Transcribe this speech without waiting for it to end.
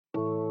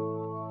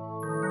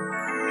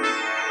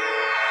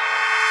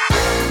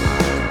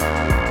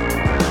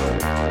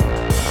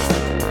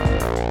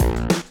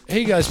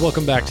Hey guys,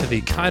 welcome back to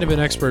the Kind of an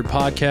Expert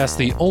podcast,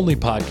 the only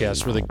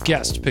podcast where the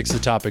guest picks the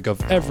topic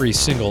of every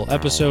single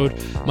episode.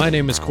 My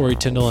name is Corey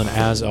Tyndall, and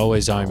as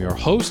always, I'm your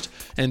host.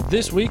 And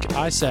this week,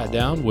 I sat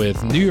down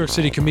with New York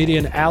City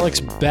comedian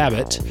Alex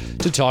Babbitt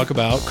to talk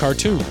about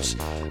cartoons.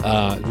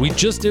 We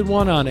just did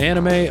one on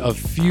anime a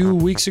few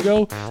weeks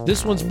ago.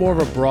 This one's more of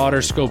a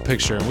broader scope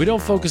picture, and we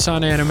don't focus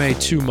on anime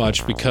too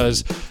much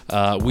because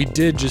we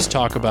did just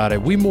talk about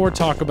it. We more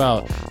talk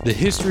about the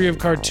history of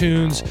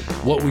cartoons,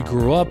 what we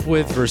grew up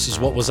with versus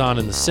what was on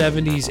in the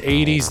 70s,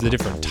 80s, the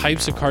different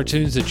types of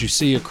cartoons that you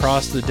see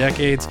across the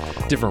decades,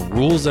 different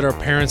rules that our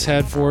parents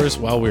had for us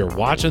while we were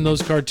watching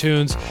those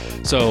cartoons.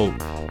 So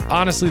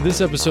honestly,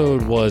 this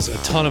episode was a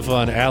ton of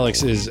fun.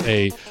 Alex is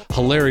a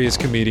hilarious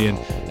comedian,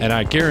 and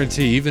I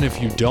guarantee even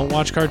if you don't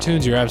watch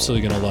cartoons, you're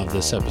absolutely going to love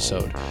this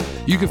episode.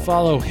 You can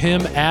follow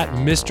him at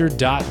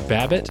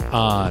Mr.Babbitt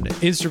on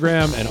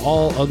Instagram and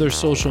all other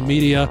social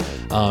media.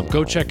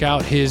 Go check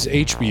out his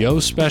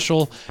HBO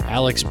special,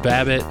 Alex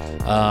Babbitt,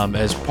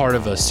 as part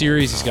of a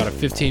series. He's got a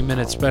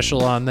 15-minute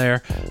special on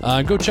there.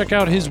 Go check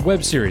out his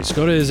web series.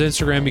 Go to his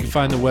Instagram. You can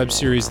find the web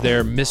series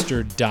there,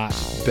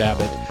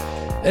 Mr.Babbitt.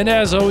 And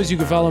as always, you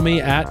can follow me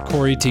at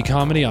Corey T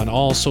Comedy on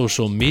all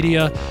social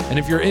media. And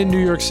if you're in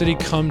New York City,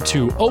 come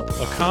to Ope,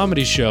 a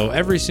comedy show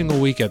every single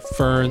week at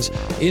Ferns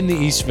in the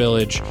East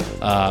Village.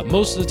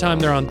 Most of the time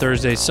they're on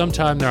Thursdays,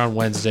 sometime they're on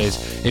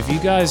Wednesdays. If you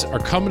guys are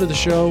coming to the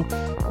show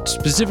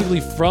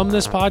specifically from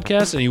this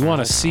podcast and you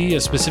want to see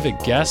a specific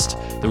guest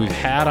that we've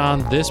had on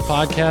this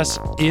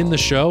podcast in the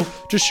show,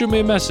 just shoot me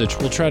a message.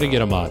 We'll try to get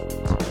them on.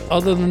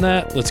 Other than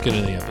that, let's get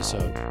into the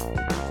episode.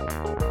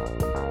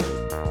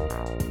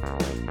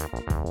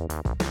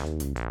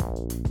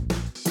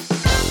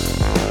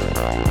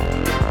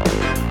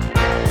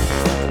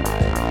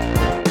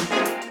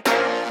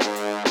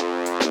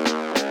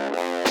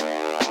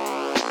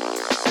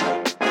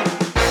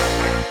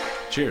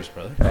 Cheers,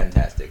 brother.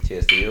 Fantastic.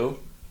 Cheers to you.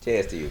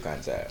 Cheers to you,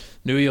 Kansai.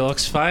 New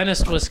York's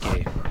finest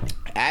whiskey.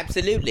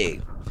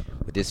 Absolutely.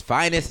 With this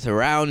finest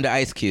round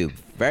ice cube.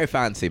 Very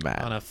fancy, man.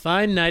 On a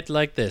fine night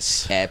like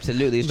this.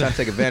 Absolutely. He's trying to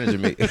take advantage of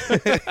me.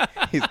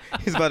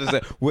 he's about to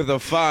say, with a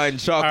fine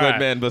chocolate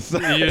man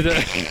beside.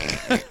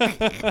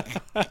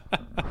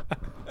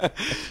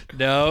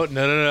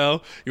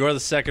 No. You are the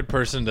second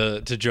person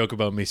to joke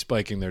about me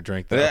spiking their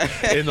drink, though,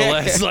 in the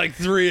last,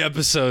 3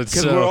 episodes.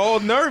 Because we're all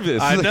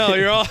nervous. I know,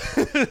 you're all...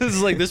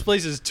 this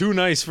place is too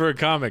nice for a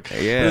comic.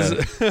 Yeah.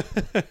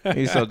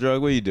 You sell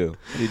drug? What do you do?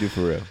 What do you do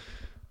for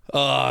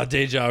real?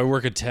 Day job. I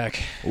work at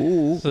tech.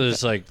 Ooh. So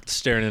just,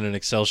 staring at an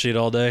Excel sheet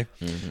all day.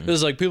 Mm-hmm. It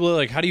was people are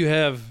like, how do you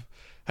have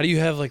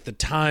the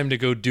time to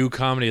go do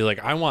comedy?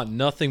 I want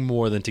nothing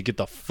more than to get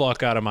the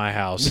fuck out of my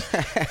house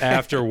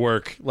after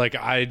work.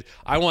 I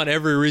want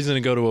every reason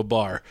to go to a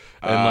bar.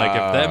 And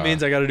if that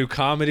means I got to do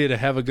comedy to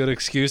have a good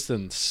excuse,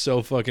 then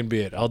so fucking be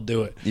it. I'll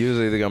do it.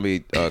 Usually they're going to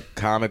be a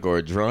comic or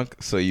a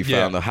drunk, so you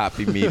found the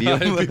happy medium.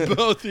 It'd be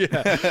both,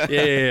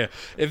 yeah.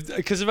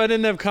 Because if I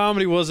didn't have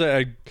comedy,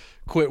 I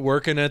quit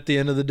working at the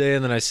end of the day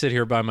and then I sit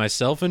here by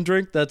myself and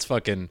drink, that's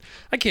fucking...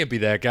 I can't be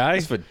that guy.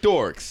 It's for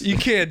dorks. You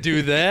can't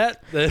do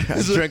that. I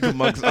drink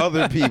amongst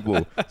other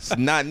people. It's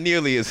not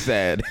nearly as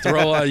sad.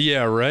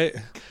 Yeah, right?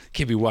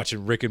 Can't be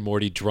watching Rick and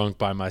Morty drunk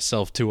by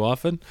myself too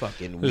often.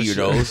 Fucking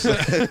weirdos.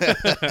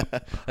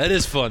 That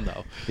is fun,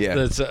 though. Yeah.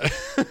 That's,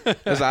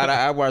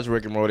 I watch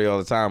Rick and Morty all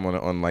the time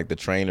on the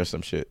train or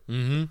some shit.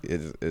 Mm-hmm.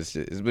 It's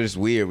just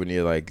weird when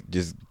you're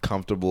just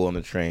comfortable on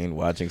the train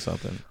watching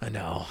something. I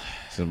know.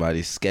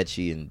 Somebody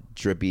sketchy and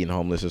drippy and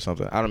homeless or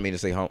something. I don't mean to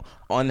say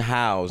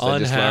unhoused. I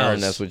just Unhoused.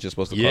 learned that's what you're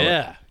supposed to call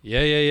it.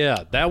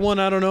 Yeah. That one,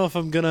 I don't know if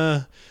I'm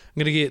gonna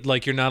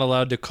get you're not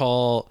allowed to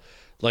call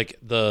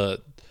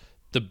the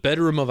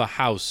bedroom of a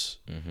house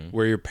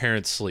where your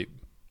parents sleep.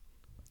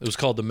 It was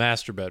called the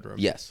master bedroom.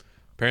 Yes.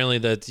 Apparently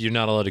that you're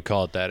not allowed to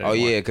call it that anymore. Oh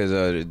yeah, because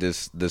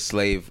the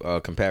slave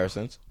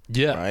comparisons.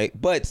 Yeah. Right.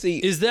 But see,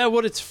 is that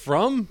what it's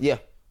from? Yeah.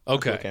 Okay.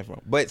 That's where it came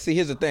from. But see,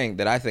 here's the thing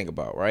that I think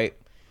about. Right.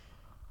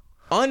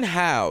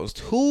 Unhoused.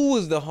 Who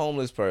was the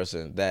homeless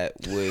person that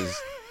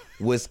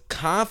was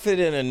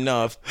confident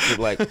enough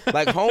to like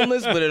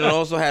homeless, but it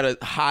also had a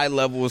high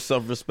level of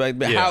self-respect?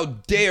 But how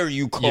dare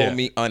you call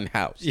me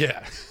unhoused?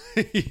 Yeah.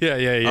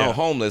 Yeah. Oh,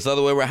 homeless.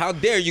 Other way around. How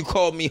dare you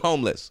call me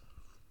homeless?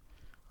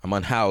 I'm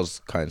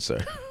unhoused, kind sir.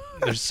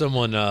 There's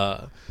someone.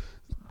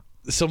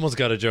 Someone's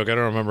got a joke. I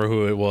don't remember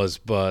who it was,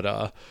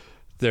 but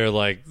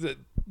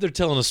they're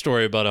telling a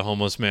story about a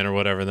homeless man or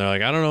whatever, and they're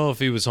like, I don't know if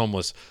he was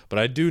homeless, but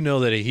I do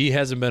know that he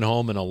hasn't been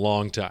home in a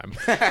long time.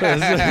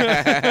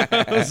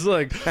 It's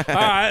like, all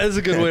right, that's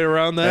a good way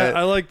around that.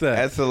 I like that.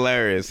 That's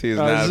hilarious. He's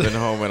not been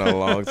home in a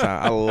long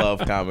time. I love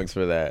comics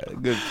for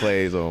that. Good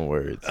plays on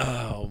words.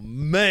 Oh,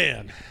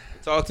 man.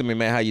 Talk to me,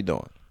 man. How you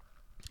doing?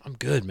 I'm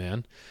good,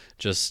 man.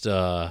 Just,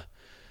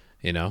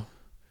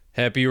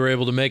 happy you were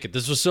able to make it.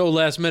 This was so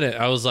last minute.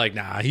 I was like,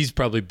 nah, he's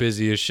probably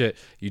busy as shit.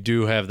 You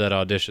do have that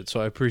audition,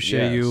 so I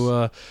appreciate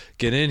you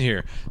getting in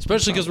here,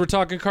 especially because we're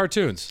talking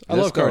cartoons. I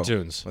love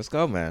cartoons. Let's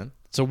go, man.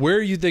 So where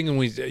are you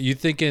thinking? You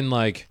thinking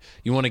like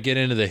you want to get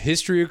into the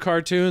history of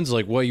cartoons,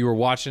 like what you were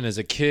watching as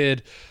a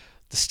kid,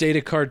 the state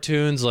of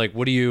cartoons? Like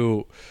what are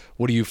you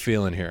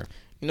feeling here?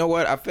 You know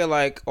what? I feel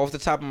like off the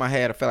top of my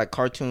head, I feel like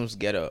cartoons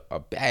get a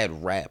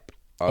bad rap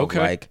of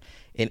like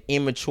an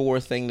immature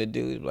thing to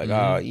do.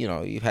 Like, you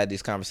know, you've had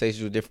these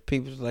conversations with different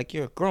people. It's like,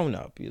 you're a grown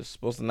up. You're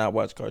supposed to not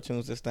watch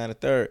cartoons, this, that, and the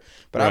third.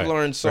 But I've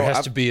learned There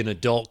has to be an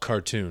adult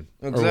cartoon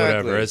or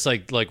whatever. It's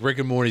like Rick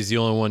and Morty's the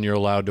only one you're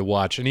allowed to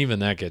watch, and even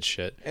that gets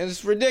shit. And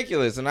it's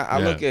ridiculous. And I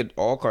look at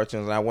all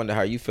cartoons, and I wonder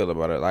how you feel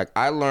about it. Like,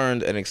 I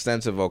learned an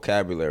extensive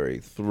vocabulary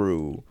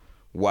through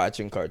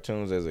watching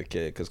cartoons as a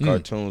kid, because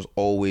cartoons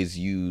always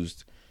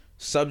used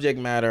subject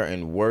matter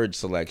and word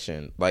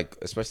selection, like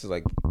especially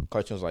like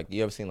cartoons like,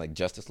 you ever seen like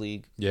Justice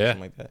League? Yeah.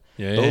 Something like that.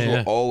 Those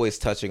were always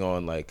touching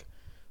on like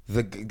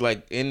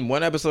in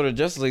one episode of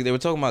Justice League, they were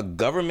talking about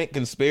government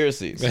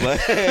conspiracies. Like,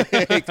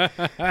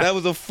 that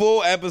was a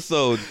full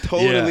episode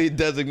totally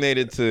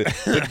designated to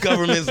the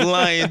government's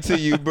lying to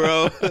you,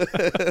 bro.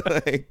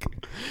 Like,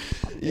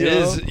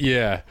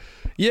 yeah.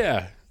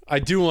 I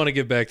do want to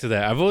get back to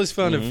that. I've always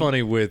found it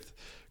funny with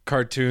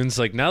cartoons.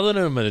 Like now that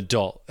I'm an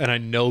adult and I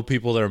know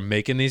people that are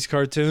making these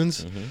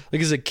cartoons,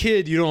 like as a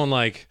kid, you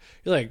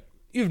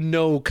have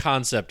no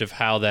concept of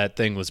how that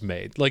thing was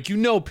made. Like, you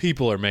know,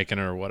 people are making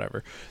it or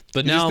whatever.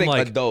 But now I'm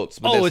like, adults,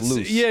 but that's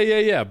loose.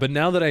 Yeah. But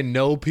now that I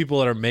know people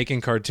that are making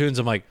cartoons,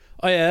 I'm like,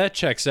 oh yeah, that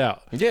checks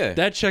out. Yeah,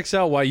 that checks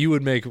out why you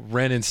would make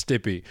Ren and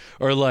Stimpy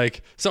or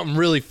like something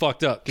really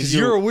fucked up, because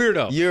you're a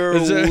weirdo. You're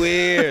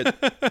weird.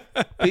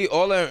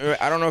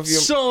 I don't know if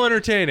you're so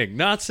entertaining.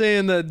 Not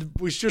saying that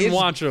we shouldn't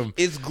watch them.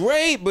 It's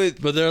great,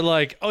 but they're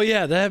like, oh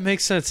yeah, that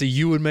makes sense. So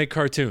you would make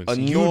cartoons. A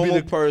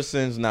normal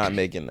person's not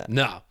making that.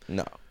 No.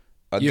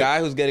 A guy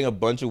who's getting a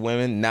bunch of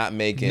women, not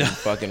making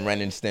fucking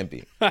Ren and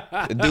Stimpy.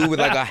 A dude with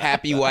like a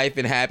happy wife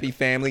and happy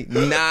family,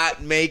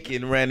 not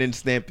making Ren and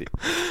Stimpy.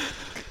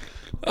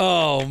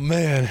 Oh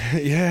man,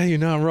 yeah, you're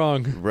not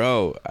wrong,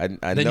 bro. I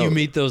then know. You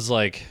meet those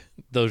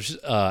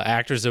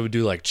actors that would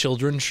do like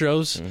children's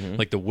shows,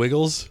 like the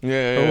Wiggles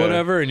or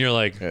whatever, and you're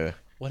like,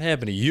 what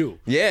happened to you?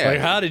 Yeah, like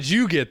how did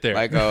you get there?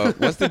 Like,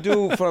 what's the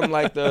dude from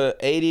like the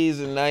 80s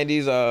and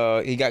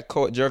 90s? He got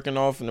caught jerking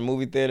off in the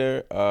movie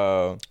theater.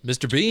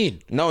 Mr. Bean.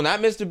 No, not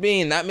Mr.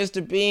 Bean. Not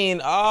Mr. Bean.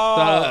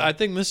 I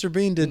think Mr.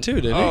 Bean did too,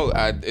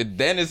 didn't he?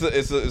 Then it's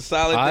a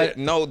solid.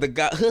 No, the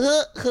guy.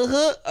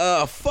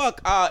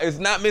 Fuck. It's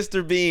not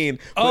Mr. Bean.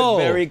 But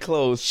very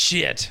close.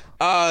 Shit.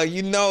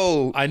 You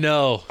know. I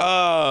know.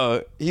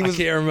 I can't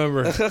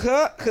remember.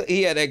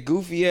 He had that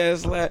goofy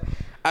ass laugh.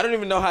 I don't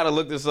even know how to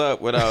look this up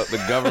without the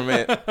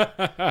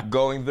government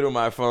going through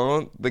my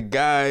phone. The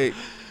guy,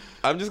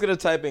 I'm just going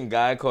to type in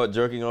guy caught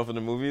jerking off in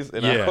the movies,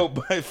 and I hope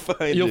I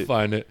find it. You'll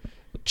find it.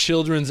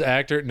 Children's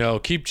actor. No,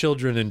 keep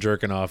children and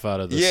jerking off out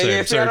of the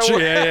same search. Don't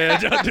do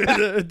that.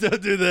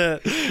 Don't do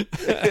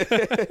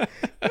that.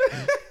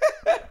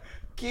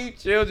 Keep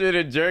children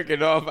and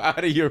jerking off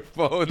out of your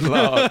phone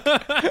log.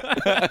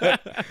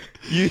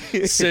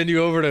 Send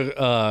you over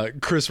to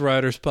Chris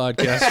Ryder's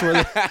podcast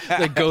where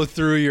they go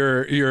through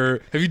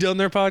your. Have you done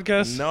their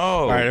podcast? No.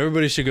 All right,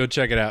 everybody should go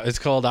check it out. It's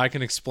called I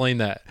Can Explain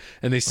That,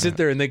 and they sit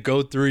there and they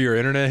go through your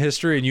internet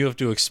history, and you have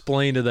to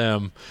explain to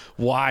them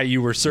why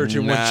you were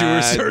searching what you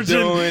were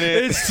searching.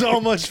 It's so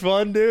much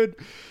fun, dude.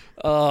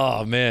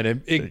 Oh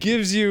man, it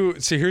gives you.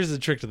 So here's the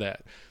trick to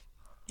that.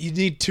 You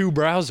need two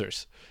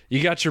browsers.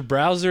 You got your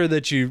browser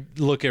that you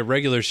look at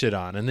regular shit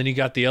on, and then you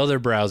got the other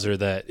browser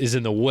that is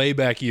in the way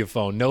back of your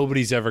phone.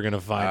 Nobody's ever going to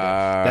find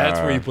it. That's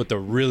where you put the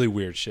really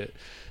weird shit.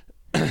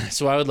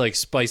 So I would like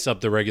spice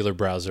up the regular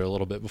browser a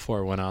little bit before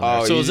I went on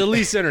there. So it was at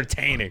least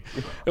entertaining.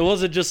 It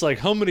wasn't just like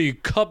how many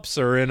cups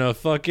are in a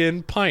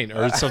fucking pint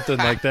or something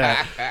like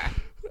that.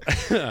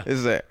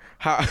 Is that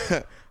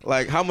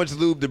how much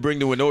lube to bring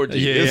to an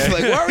orgy? It's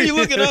like, why are you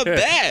looking up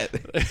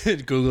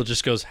that? Google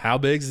just goes, how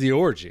big's the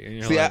orgy?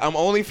 And See, like, I'm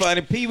only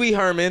finding Pee Wee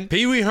Herman.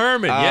 Pee Wee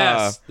Herman,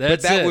 yes.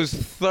 But that was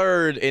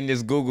third in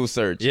this Google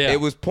search. Yeah. It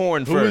was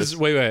porn first.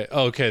 Wait.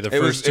 Okay, the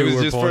first two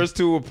were porn. First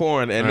two were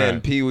porn, and then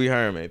Pee Wee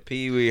Herman.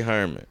 Pee Wee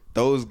Herman.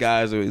 Those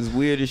guys is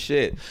weird as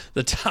shit.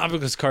 The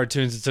topic was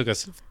cartoons. It took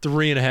us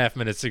 3.5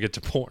 minutes to get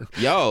to porn.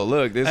 Yo,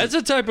 look. That's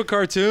a type of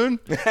cartoon.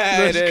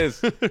 It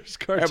is.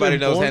 Everybody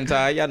knows porn.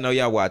 hentai. Y'all know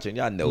y'all watching.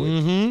 Y'all know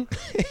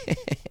it.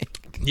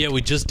 Yeah,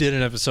 we just did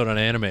an episode on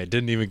anime.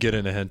 Didn't even get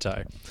into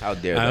hentai. How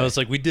dare they? I was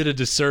like, we did a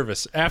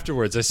disservice.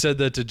 Afterwards, I said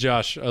that to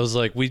Josh. I was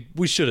like, we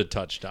should have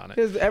touched on it.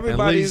 Because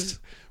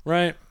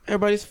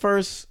everybody's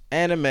first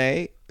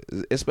anime,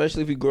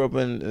 especially if you grew up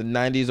in the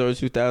 90s or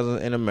 2000s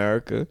in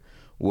America,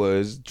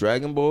 was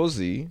Dragon Ball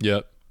Z.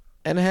 Yep.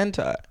 And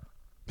hentai.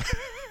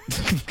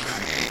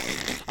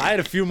 I had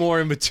a few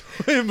more in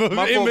between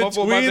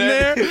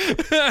there.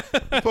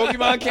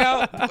 Pokemon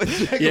count?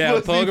 Yeah,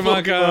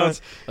 Pokemon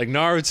counts. Like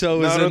Naruto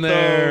was in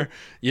there.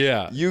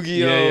 Yeah.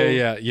 Yu-Gi-Oh.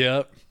 Yeah.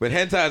 Yep. But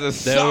hentai's a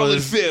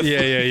solid fifth.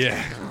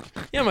 Yeah.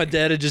 Yeah, my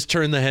dad had just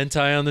turned the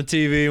hentai on the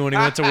TV when he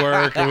went to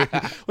work. And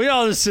we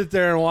all just sit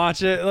there and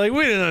watch it. Like,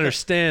 we didn't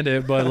understand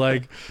it, but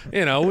like,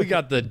 we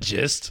got the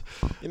gist.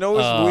 You know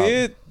what's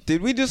weird?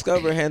 Did we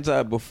discover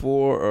hentai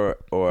before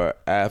or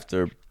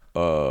after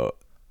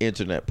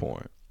internet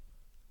porn?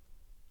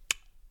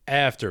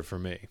 After for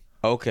me.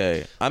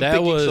 Okay, I'm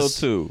thinking so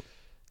too.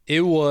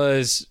 It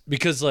was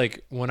because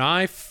like when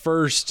I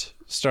first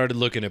started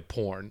looking at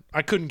porn,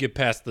 I couldn't get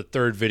past the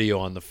third video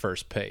on the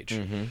first page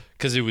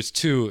because it was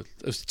too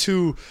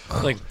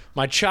like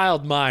my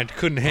child mind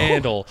couldn't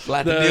handle.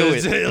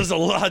 It was a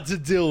lot to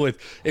deal with.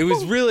 It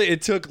was really,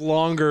 it took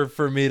longer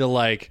for me to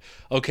like,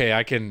 okay,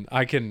 I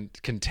can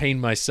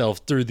contain myself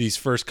through these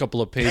first couple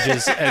of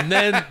pages, and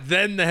then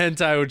the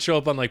hentai would show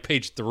up on like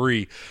page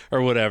 3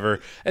 or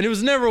whatever, and it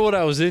was never what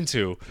I was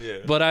into. Yeah.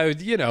 But I,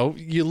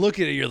 you look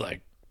at it, you're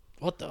like,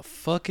 what the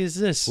fuck is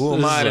this? Who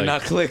am I to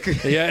not click?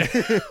 Yeah.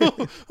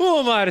 Who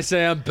am I to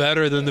say I'm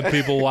better than the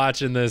people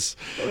watching this?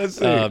 Let's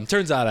see.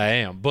 Turns out I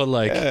am, but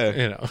like,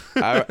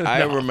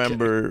 I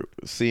remember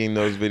seeing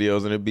those videos,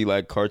 and it'd be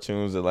like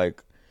cartoons that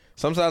like,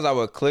 sometimes I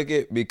would click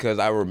it because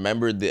I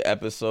remembered the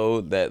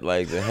episode that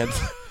like the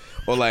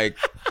or like,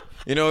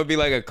 it'd be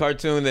like a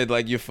cartoon that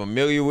like you're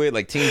familiar with,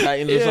 like Teen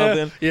Titans or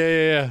something.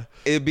 Yeah.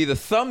 It'd be the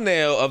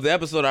thumbnail of the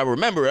episode I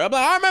remember. I'm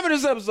like, I remember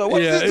this episode.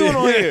 What's this doing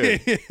on here?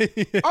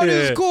 Oh,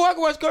 this is cool. I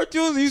can watch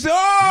cartoons. And you say,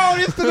 oh,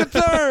 this took a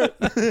turn.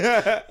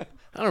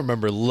 I don't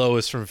remember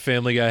Lois from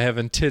Family Guy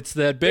having tits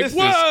that big. This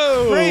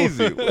is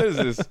crazy. What is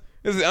this?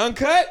 Is it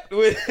uncut?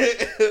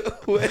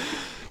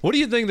 What do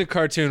you think the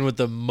cartoon with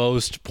the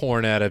most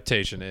porn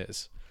adaptation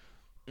is?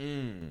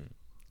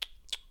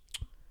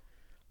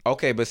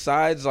 Okay,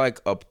 besides like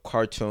a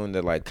cartoon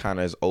that like kind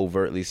of is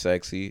overtly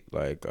sexy,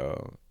 like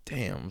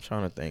damn, I'm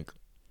trying to think.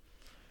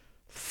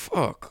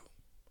 Fuck.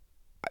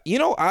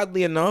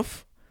 Oddly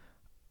enough,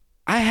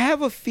 I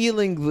have a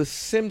feeling The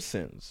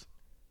Simpsons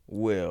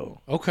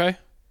will. Okay.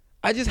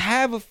 I just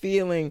have a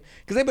feeling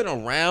because they've been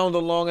around a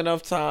long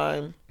enough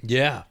time.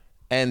 Yeah.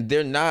 And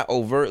they're not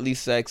overtly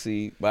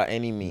sexy by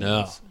any means.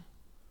 No.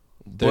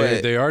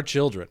 They are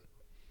children.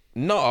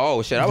 No,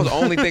 oh shit! I was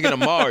only thinking of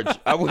Marge.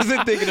 I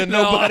wasn't thinking of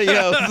nobody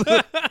else.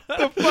 The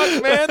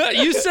fuck, man!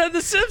 You said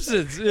The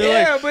Simpsons.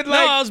 But no,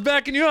 I was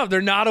backing you up.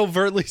 They're not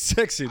overtly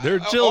sexy. They're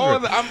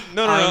children.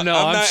 No.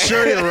 I'm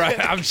sure you're right.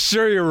 I'm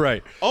sure you're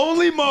right.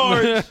 Only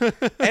Marge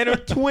and her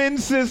twin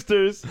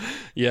sisters.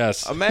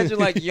 Yes. Imagine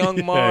like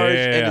young Marge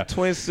and the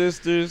twin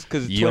sisters,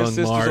 because twin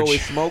sisters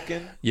always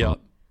smoking. Yep.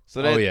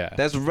 So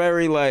that's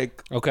very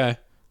like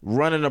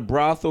running a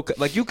brothel.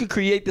 Like you could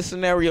create the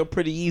scenario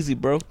pretty easy,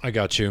 bro. I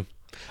got you.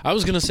 I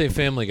was going to say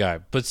Family Guy,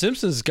 but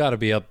Simpsons got to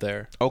be up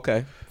there.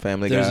 Okay,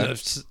 Family Guy.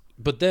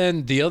 But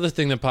then the other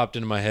thing that popped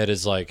into my head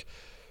is like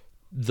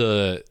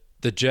the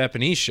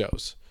Japanese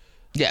shows.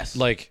 Yes.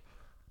 Like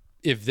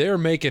if they're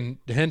making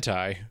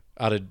hentai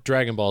out of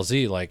Dragon Ball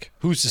Z, like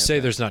who's to say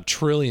there's not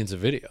trillions of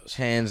videos?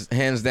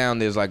 Hands down,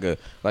 there's like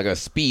a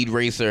Speed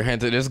Racer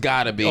hentai. There's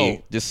got to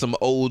be just some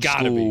old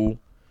school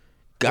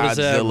Godzilla. What is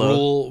that?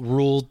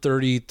 Rule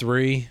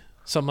 33,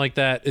 something like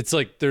that. It's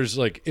like there's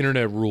like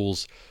internet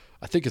rules.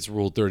 I think it's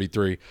Rule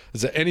 33.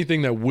 Is that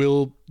anything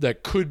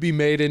that could be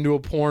made into a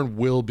porn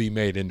will be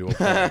made into a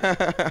porn?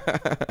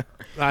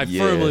 I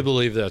firmly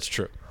believe that's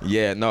true.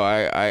 Yeah, no,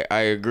 I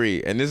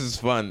agree. And this is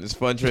fun. It's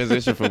fun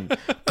transition from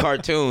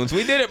cartoons.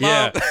 We did it, Mom.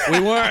 Yeah, we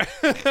weren't.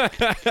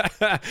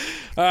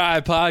 All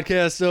right,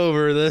 podcast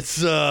over.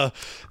 That's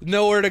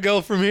nowhere to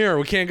go from here.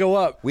 We can't go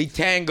up. We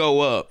can go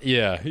up.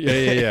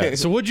 Yeah.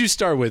 So what'd you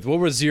start with? What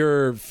was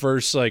your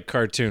first like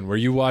cartoon? Were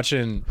you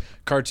watching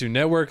Cartoon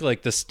Network,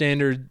 like the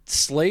standard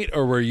slate,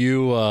 or were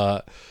you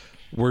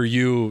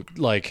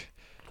like,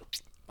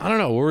 I don't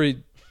know, were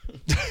you...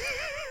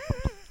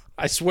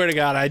 I swear to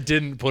God, I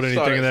didn't put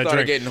anything in that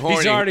drink. Getting horny.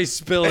 He's already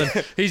spilling.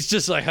 He's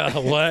just like,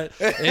 what?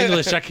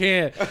 English, I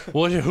can't.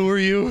 What? Who are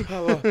you?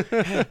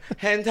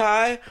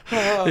 Hentai?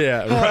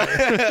 Yeah,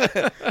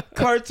 right.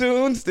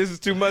 Cartoons? This is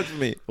too much for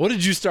me. What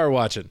did you start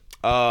watching?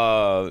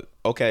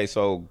 Okay,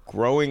 so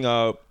growing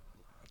up,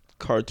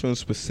 cartoons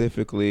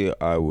specifically,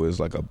 I was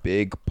like a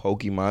big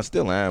Pokemon,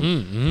 still am.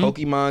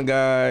 Pokemon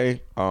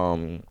guy.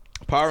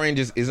 Power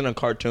Rangers isn't a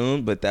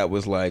cartoon, but that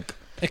was like...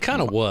 It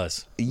kind of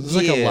was. It was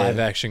like a live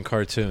action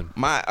cartoon.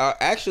 My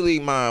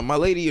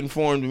lady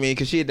informed me,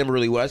 because she had never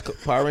really watched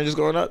Power Rangers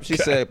growing up. She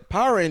said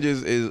Power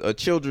Rangers is a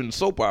children's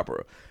soap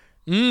opera.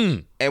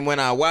 And when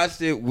I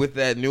watched it with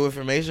that new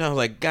information, I was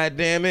like, God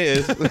damn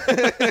it.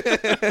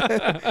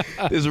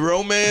 There's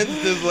romance,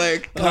 there's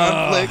like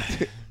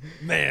conflict.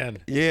 Man.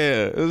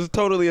 Yeah, it was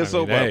totally a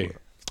soap opera.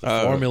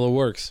 The formula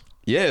works.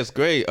 Yeah, it's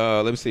great.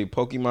 Let me see.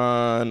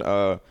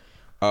 Pokemon,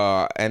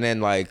 and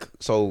then like,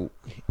 so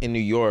in New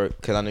York,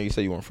 because I know you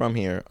said you weren't from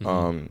here,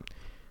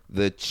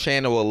 the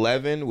Channel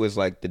 11 was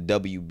like the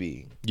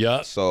WB.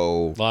 Yep.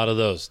 So a lot of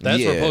those.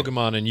 That's where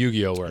Pokemon and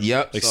Yu-Gi-Oh were.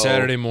 Yep. Like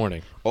Saturday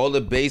morning. All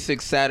the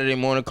basic Saturday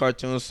morning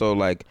cartoons. So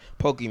like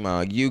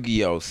Pokemon,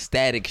 Yu-Gi-Oh,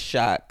 Static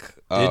Shock.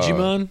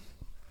 Digimon?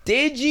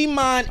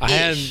 Digimon-ish. I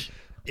hadn't...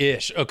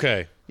 Ish.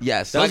 Okay.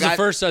 Yes. That was the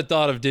first I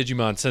thought of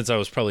Digimon since I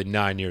was probably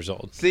 9 years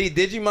old. See,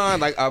 Digimon,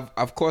 like,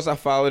 of course I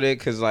followed it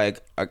because,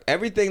 like,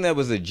 everything that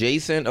was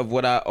adjacent of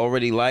what I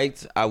already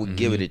liked, I would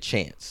give it a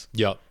chance.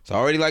 Yep. So I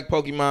already like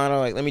Pokemon. I'm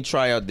like, let me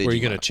try out Digimon. Were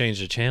you going to change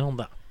the channel?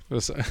 No.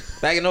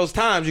 Back in those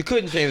times, you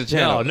couldn't change the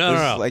channel.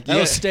 No. Like, I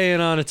was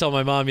staying on until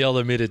my mom yelled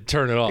at me to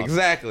turn it off.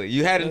 Exactly.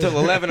 You had until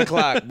 11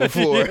 o'clock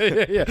before.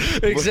 yeah,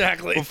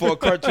 exactly. Before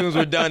cartoons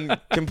were done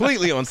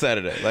completely on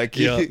Saturday. Like,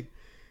 it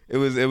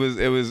was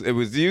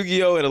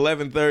Yu-Gi-Oh at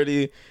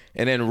 11:30,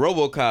 and then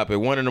RoboCop at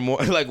 1 in the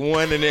morning, like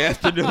 1 in the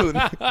afternoon.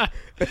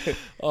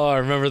 Oh, I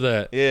remember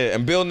that. Yeah,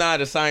 and Bill Nye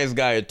the Science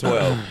Guy at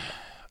 12.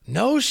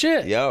 No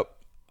shit. Yep.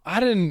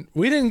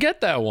 We didn't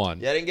get that one.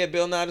 Yeah, I didn't get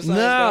Bill Nye the Science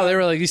Guy? No, they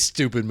were like, these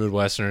stupid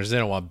Midwesterners. They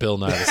don't want Bill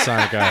Nye the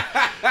Science Guy.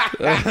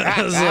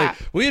 I was like,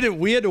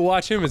 we had to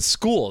watch him at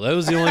school. That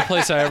was the only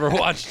place I ever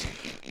watched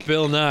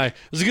Bill Nye. It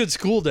was a good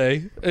school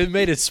day. It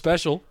made it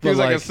special. He was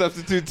like a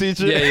substitute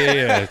teacher?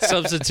 Yeah.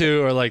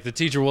 Substitute, or like the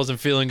teacher wasn't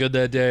feeling good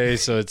that day,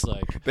 so it's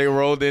like... They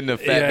rolled in the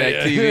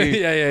Fatback TV.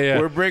 Yeah.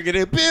 We're bringing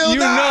in Bill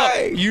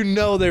Nye! You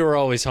know they were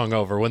always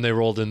hungover when they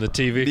rolled in the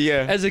TV.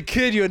 Yeah. As a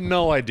kid, you had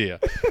no idea.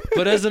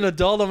 But as an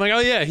adult, I'm like, oh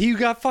yeah, he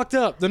got fucked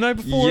up. The night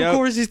before, Yep. of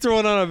course, he's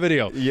throwing on a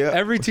video. Yep.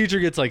 Every teacher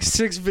gets like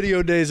 6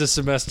 video days a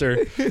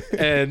semester,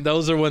 and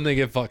those are when they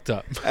get fucked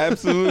up.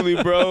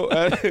 Absolutely, bro.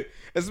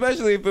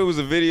 Especially if it was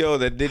a video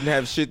that didn't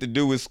have shit to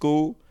do with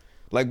school.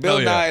 Like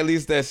Bill Nye, at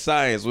least that's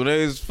science. When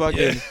it was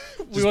fucking...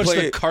 We watched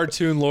the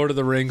cartoon Lord of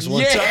the Rings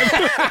one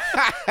time.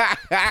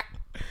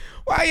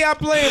 Why y'all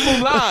playing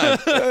Mulan?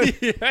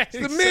 It's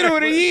the middle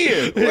of the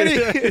year.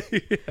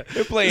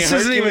 They're playing This Hercules.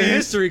 isn't even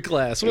history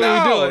class. What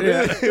are we doing?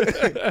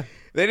 Yeah.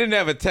 They didn't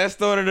have a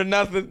test on it or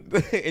nothing,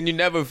 and you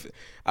never.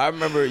 I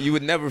remember you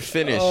would never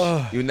finish.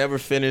 You would never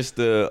finish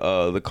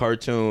the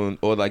cartoon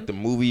or like the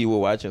movie you would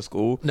watch in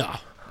school.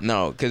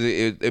 No, because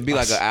it'd be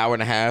like an hour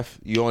and a half.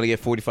 You only get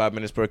 45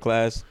 minutes per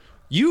class.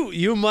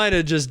 You might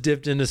have just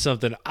dipped into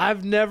something.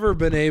 I've never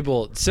been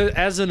able. So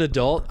as an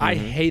adult, I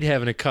hate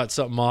having to cut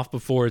something off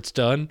before it's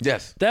done.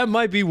 Yes, that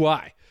might be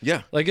why.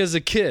 Yeah. Like as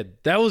a kid,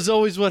 that was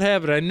always what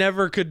happened. I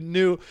never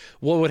knew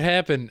what would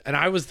happen, and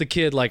I was the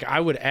kid. Like I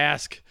would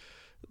ask.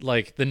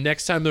 Like the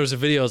next time there was a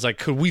video, I was like,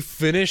 "Could we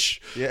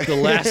finish the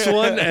last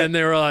one?" And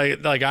they were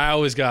like, "I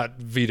always got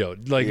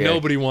vetoed. Like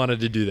nobody wanted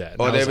to do that."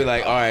 And or they'd be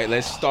like, "All right,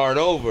 let's start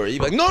over." You'd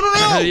be like, "No,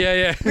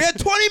 yeah. We had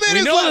 20 minutes.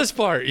 We know left. this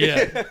part.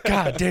 Yeah.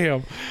 God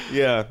damn.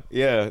 Yeah.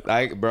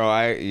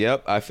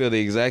 I feel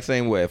the exact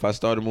same way. If I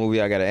start a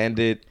movie, I gotta end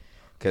it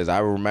because I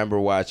remember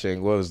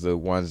watching. What was the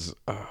ones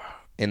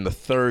in the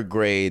 3rd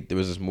grade? There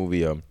was this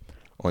movie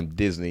on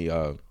Disney,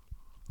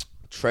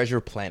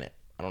 Treasure Planet.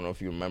 I don't know if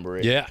you remember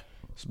it. Yeah.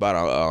 It's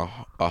about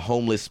a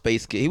homeless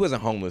space kid. He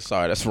wasn't homeless.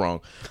 Sorry, that's wrong.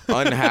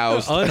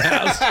 Unhoused. He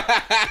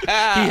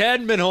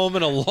hadn't been home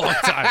in a long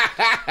time.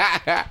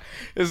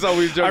 It's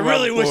always joke. I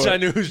really wish I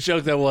knew whose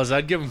joke that was.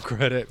 I'd give him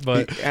credit,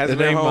 but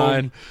it ain't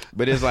mine.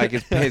 But it's like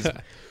his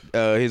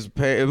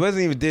it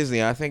wasn't even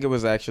Disney. I think it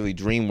was actually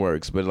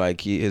DreamWorks. But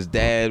like his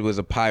dad was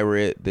a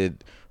pirate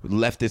that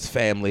left his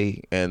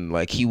family, and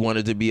like he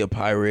wanted to be a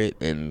pirate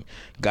and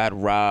got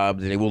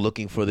robbed, and they were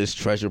looking for this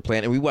treasure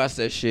planet. And we watched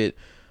that shit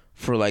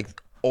for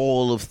like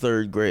all of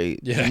 3rd grade.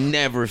 Yeah.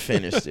 Never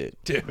finished it.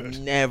 Dude.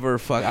 Never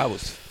I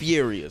was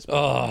furious.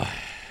 Oh,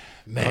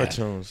 man.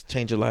 Cartoons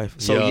change your life.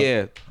 So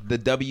yeah, the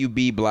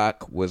WB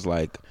block was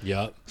like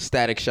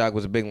Static Shock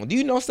was a big one. Do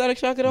you know Static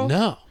Shock at all?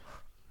 No.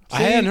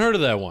 I hadn't heard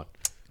of that one.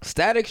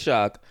 Static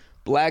Shock,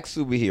 black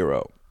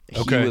superhero.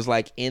 Okay. He was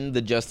like in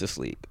the Justice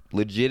League.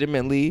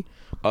 Legitimately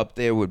up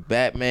there with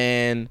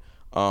Batman,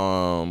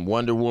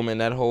 Wonder Woman,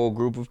 that whole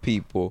group of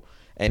people.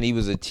 And he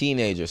was a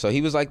teenager. So he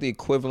was like the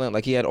equivalent,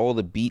 like he had all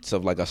the beats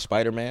of like a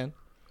Spider-Man.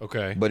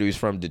 Okay. But he was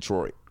from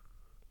Detroit.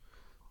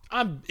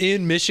 I'm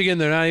in Michigan.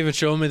 They're not even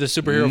showing me the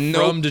superhero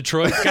from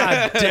Detroit.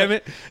 God damn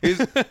it.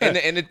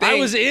 And the thing, I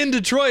was in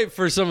Detroit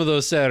for some of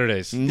those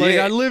Saturdays. Like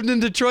I lived in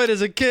Detroit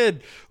as a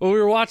kid when we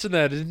were watching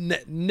that.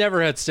 It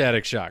never had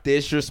Static Shock.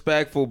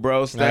 Disrespectful,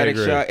 bro. Static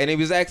Shock. And it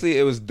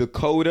was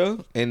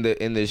Dakota in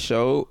the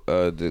show.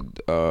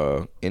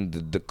 In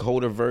the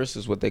Dakota verse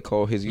is what they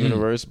call his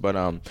universe.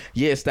 But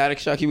Static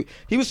Shock.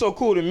 He was so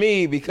cool to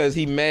me because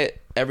he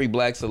met every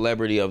black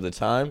celebrity of the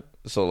time.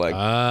 So like,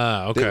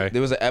 okay.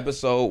 There was an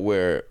episode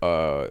where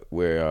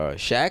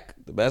Shaq,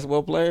 the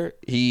basketball player,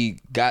 he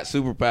got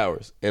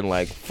superpowers and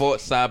like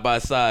fought side by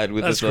side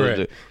with this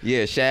other.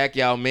 Yeah, Shaq,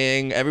 Yao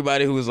Ming,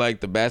 everybody who was like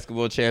the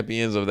basketball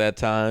champions of that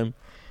time.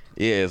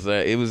 Yeah,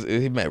 so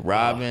he met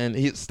Robin.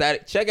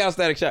 Check out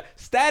Static Shock.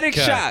 Static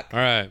Shock. All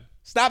right.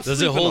 Stop.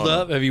 Does it hold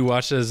up? Have you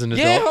watched it as an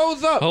adult? Yeah, it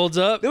holds up. Holds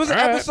up. There was an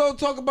episode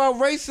talking about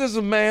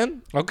racism,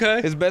 man.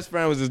 Okay. His best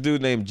friend was this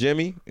dude named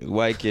Jimmy, a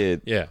white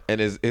kid. Yeah. And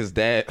his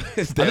dad.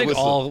 I think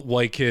all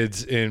white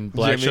kids in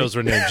black shows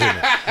were named Jimmy.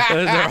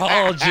 They're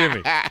all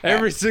Jimmy.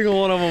 Every single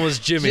one of them was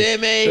Jimmy.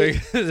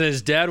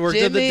 His dad worked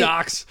at the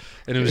docks,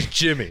 and it was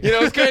Jimmy. You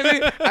know what's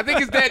crazy? I think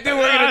his dad did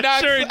work at the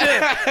docks. Sure he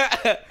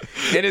did.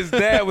 And his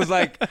dad was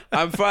like,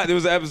 "I'm fine." There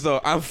was an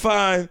episode. "I'm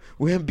fine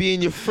with him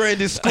being your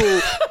friend in school,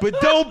 but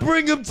don't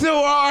bring him to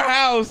over our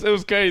house. It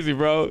was crazy,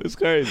 bro. It's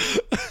crazy.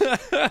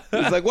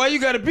 It's like, why you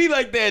gotta be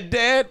like that,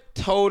 Dad?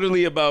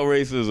 Totally about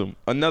racism.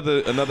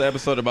 Another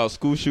episode about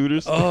school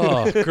shooters.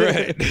 Oh,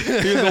 great.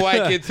 He was a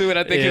white kid too, and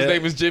I think his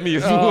name was Jimmy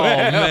as well. Oh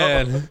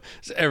man,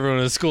 everyone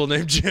in school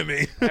named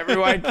Jimmy. Every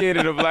white kid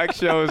in a black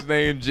show is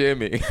named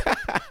Jimmy.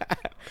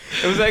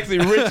 It was actually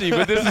Richie,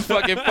 but this is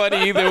fucking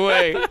funny either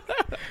way.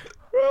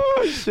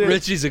 Oh, shit.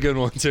 Richie's a good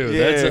one too.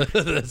 Yeah.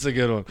 That's a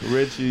good one.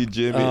 Richie,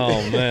 Jimmy.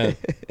 Oh man.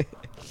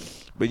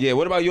 But yeah,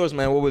 what about yours,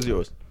 man? What was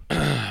yours?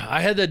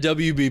 I had that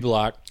WB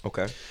block.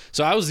 Okay.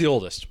 So I was the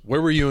oldest.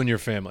 Where were you and your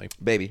family?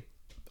 Baby.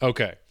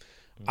 Okay.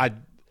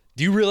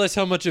 Do you realize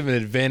how much of an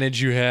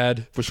advantage you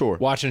had For sure.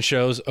 watching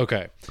shows?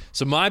 Okay.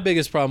 So my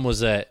biggest problem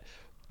was that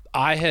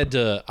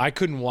I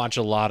couldn't watch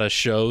a lot of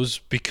shows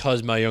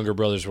because my younger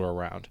brothers were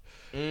around.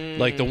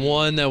 Like the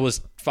one that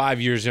was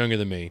 5 years younger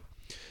than me.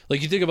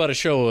 Like you think about a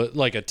show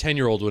like a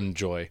 10-year-old would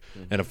enjoy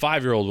and a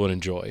 5-year-old would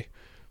enjoy.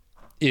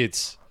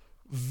 It's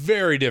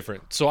very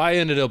different. So I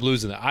ended up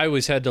losing that. I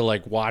always had to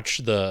like watch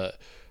the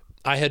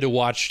shows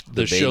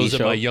that show?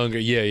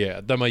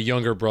 that my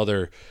younger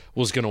brother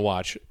was going to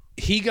watch.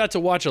 He got to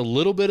watch a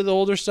little bit of the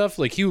older stuff.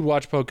 Like he would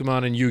watch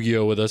Pokemon and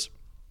Yu-Gi-Oh with us.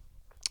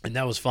 And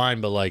that was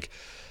fine, but like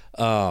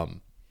I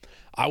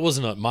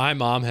wasn't my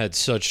mom had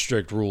such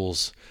strict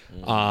rules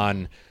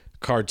on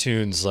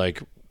cartoons.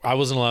 Like I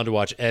wasn't allowed to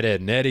watch Ed,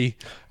 Edd and Eddy.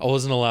 I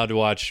wasn't allowed to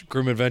watch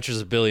Grim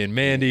Adventures of Billy and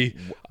Mandy.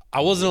 I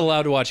wasn't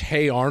allowed to watch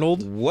Hey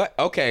Arnold. What?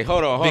 Okay,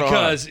 hold on.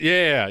 Because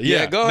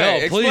yeah. Go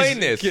ahead.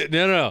 Explain this.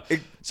 No.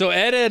 So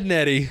Ed, Edd and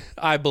Eddy,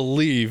 I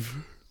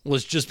believe,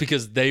 was just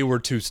because they were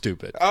too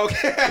stupid.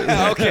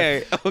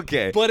 Okay.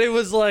 Okay. But it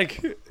was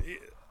like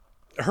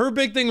her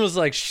big thing was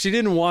like she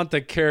didn't want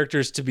the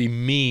characters to be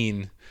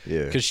mean.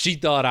 Yeah. Because she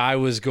thought I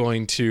was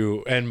going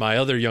to, and my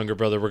other younger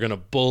brother were going to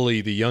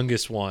bully the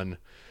youngest one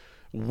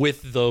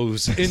with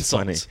those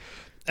insults.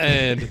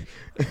 And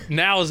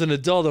now as an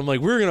adult, I'm like,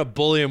 we're going to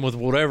bully him with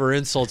whatever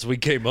insults we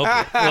came up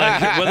with.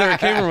 Like, whether it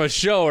came from a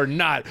show or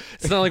not.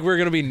 It's not like we're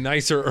going to be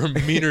nicer or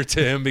meaner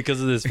to him because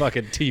of this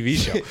fucking TV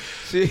show.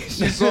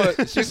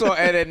 She saw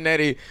Ed, Edd and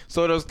Eddy,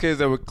 saw those kids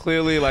that were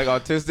clearly like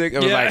autistic,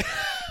 and was like,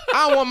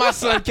 I don't want my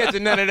son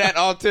catching none of that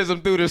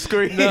autism through the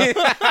screen. No.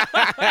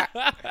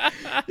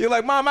 You're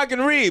like, Mom, I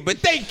can read,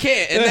 but they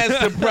can't, and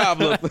that's the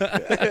problem.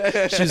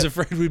 She's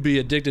afraid we'd be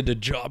addicted to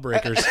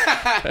Jawbreakers.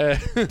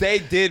 They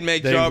did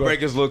make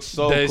Jawbreakers look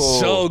so they're cool.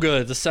 So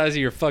good. The size of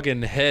your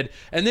fucking head.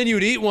 And then you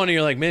would eat one and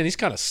you're like, man, these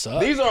kind of suck.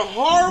 These are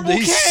horrible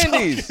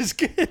candies. Suck as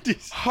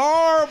candies.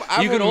 Horrible.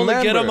 You can only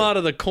get them out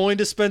of the coin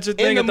dispenser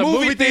thing in at the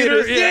movie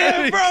theater.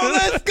 Yeah, bro,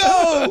 let's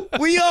go.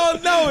 We all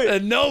know it.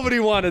 And nobody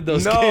wanted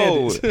those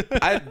candies.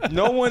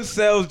 No one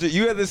sells.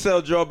 You have to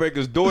sell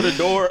Jawbreakers door to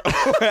door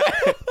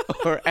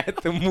or at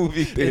the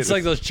movie theater. It's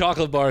like those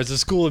chocolate bars the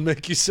school would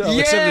make you sell.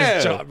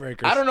 Except it's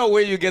Jawbreakers. I don't know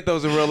where you get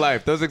those in real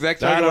life. Those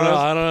exact I chocolate don't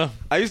bars. know.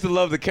 I used to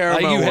love the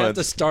caramel you ones. have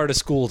to start a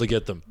school to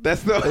get them.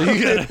 That's the.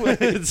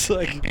 It's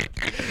like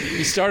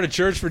you start a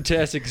church for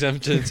tax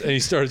exemptions and you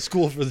start a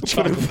school for the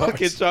chocolate bars.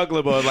 Fucking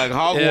chocolate bars like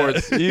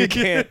Hogwarts.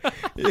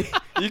 Yeah.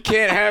 You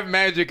can't have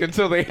magic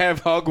until they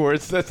have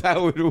Hogwarts. That's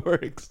how it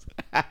works.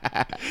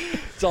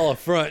 It's all a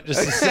front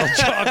just to sell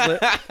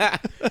chocolate.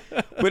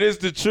 But it's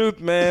the truth,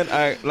 man.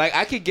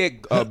 I could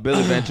get Billy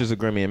Adventures of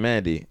Billy and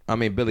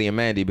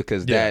Mandy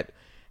because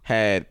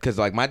because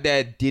like my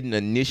dad didn't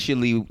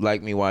initially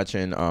like me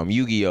watching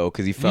Yu-Gi-Oh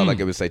because he felt like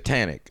it was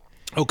satanic.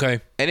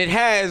 Okay. And it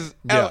has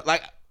now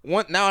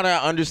that I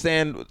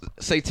understand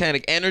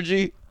satanic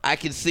energy, I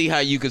can see how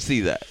you could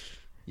see that.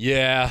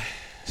 Yeah.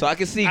 So I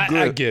can see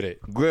I get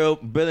it.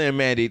 Billy and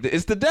Mandy.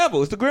 It's the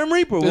devil. It's the Grim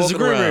Reaper. It's the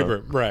Grim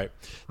Reaper, right.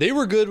 They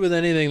were good with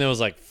anything that was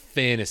like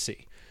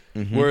fantasy.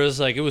 Mm-hmm. Whereas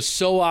like it was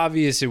so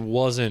obvious it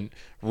wasn't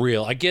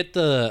real. I get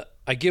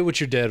what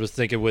your dad was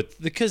thinking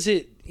because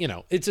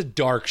it's a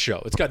dark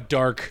show. It's got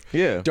dark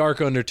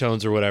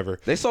undertones or whatever.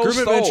 They sold Grim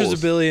souls. Adventures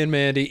of Billy and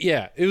Mandy.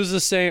 Yeah, it was the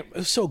same. It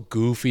was so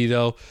goofy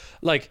though.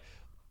 Like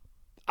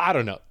I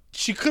don't know.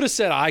 She could have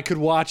said I could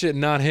watch it,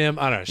 not him.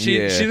 I don't know. She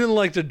didn't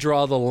like to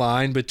draw the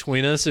line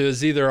between us. It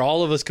was either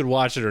all of us could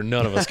watch it or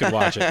none of us could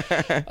watch it.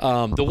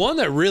 The one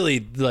that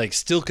really like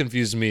still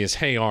confused me is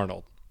Hey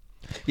Arnold.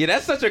 Yeah,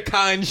 that's such a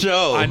kind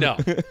show. I know.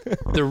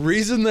 The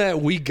reason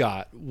that we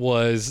got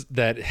was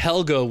that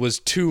Helga was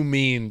too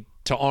mean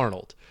to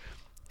Arnold.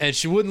 And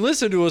she wouldn't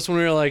listen to us when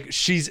we were like,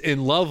 she's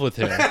in love with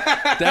him.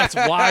 That's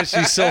why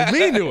she's so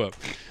mean to him.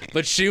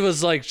 But she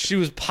was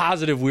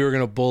positive we were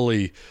going to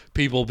bully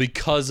people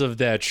because of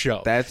that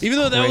show. Even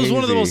though that was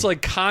one of the most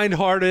like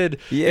kind-hearted,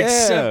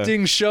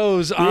 accepting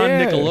shows on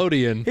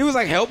Nickelodeon. He was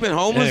like helping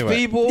homeless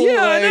people.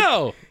 Yeah, I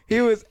know.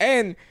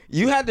 And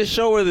you had to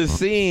show her the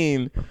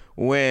scene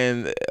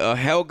when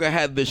Helga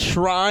had the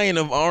shrine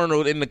of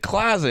Arnold in the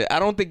closet. I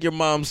don't think your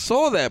mom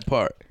saw that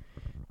part.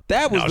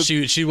 That was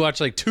she watched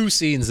like 2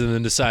 scenes and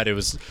then decided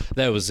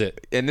that was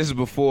it. and this is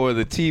before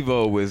the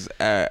TiVo was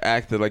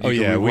acted like you Oh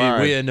could yeah,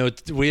 rewind. we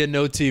had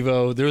no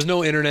TiVo. There was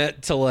no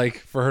internet to like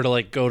for her to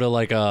like go to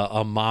like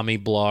a mommy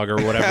blog or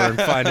whatever and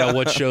find out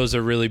what shows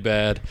are really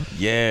bad.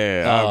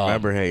 Yeah, I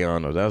remember Hey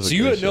Arnold. That was So a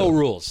you good had show. no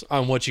rules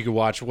on what you could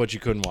watch, what you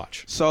couldn't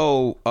watch.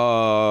 So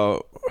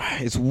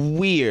it's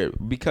weird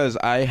because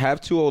I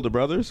have 2 older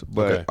brothers,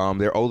 but Okay.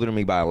 they're older than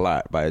me by a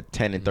lot, by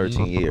 10 and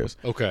 13 years.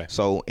 Okay.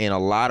 So in a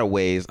lot of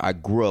ways, I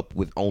grew up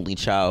with only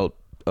child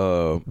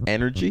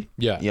energy.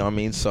 Yeah. You know what I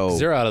mean? So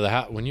They're out of the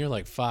house when you're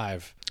like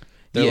 5.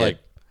 They're Yeah, like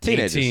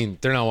teenagers. 18.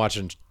 They're not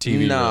watching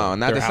TV. no, really. not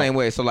They're the same out.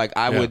 way. So like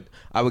I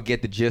Yeah. would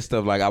get the gist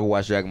of like I would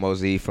watch Dragon Ball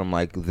Z from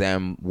like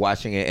them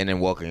watching it and then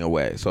walking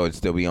away, so it'd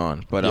still be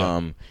on. But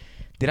Yeah.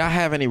 did I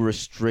have any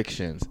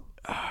restrictions?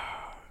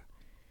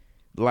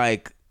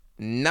 Like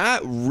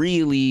not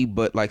really,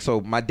 but like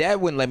so my dad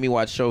wouldn't let me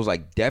watch shows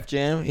like Def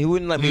Jam. He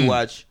wouldn't let me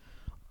watch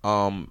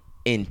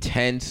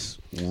intense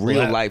real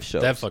Well, life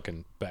shows. That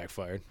fucking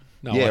backfired.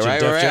 Not Yeah, watching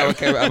right. Def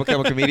Jam. I became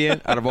a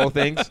comedian out of all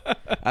things.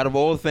 Out of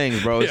all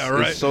things, bro. It's, Yeah,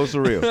 right. it's so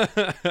surreal.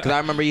 Because I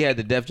remember he had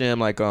the Def Jam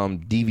like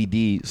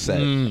DVD set,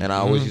 Mm, and I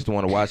always used to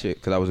want to watch it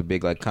because I was a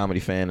big like comedy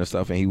fan and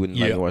stuff, and he wouldn't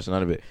let Yeah. me watch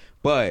none of it.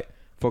 But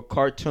for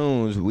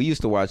cartoons, we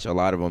used to watch a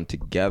lot of them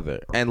together,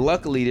 and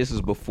luckily this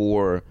is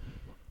before.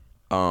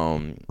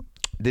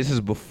 This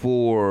is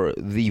before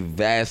the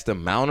vast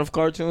amount of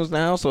cartoons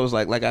now, so it's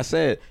like I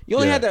said, you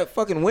only Yeah. had that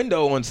fucking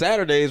window on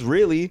Saturdays,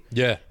 really.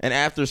 Yeah. And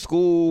after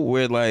school,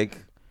 where like,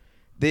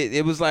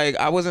 it was like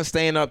I wasn't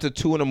staying up to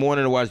 2 a.m.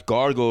 to watch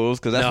Gargoyles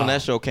because that's when No.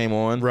 that show came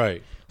on.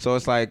 Right. So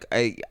it's like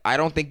I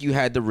don't think you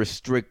had to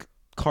restrict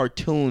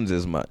cartoons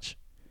as much.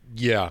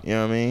 Yeah. You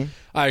know what I mean?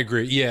 I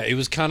agree. Yeah, it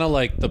was kind of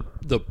like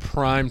the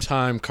prime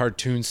time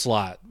cartoon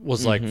slot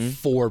was like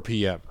 4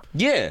 p.m.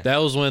 Yeah. That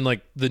was when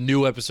like the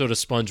new episode of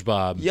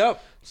SpongeBob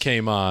Yep.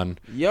 came on.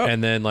 Yep.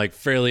 And then like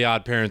Fairly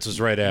Odd Parents was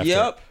right after.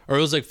 Yep. Or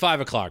it was like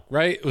 5 o'clock,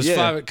 right? It was Yeah.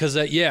 5 because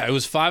it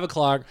was 5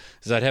 o'clock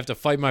because I'd have to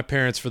fight my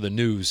parents for the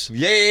news.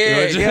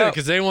 Yeah.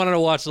 Because they wanted to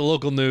watch the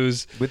local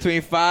news.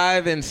 Between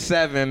 5 and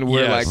 7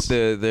 were Yes. like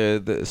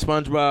the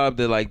SpongeBob.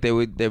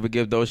 They would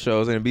give those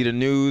shows and it'd be the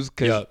news.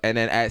 Yep. And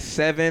then at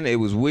 7 it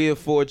was Wheel of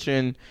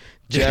Fortune,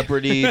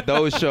 Jeopardy,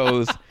 those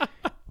shows.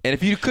 And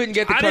if you couldn't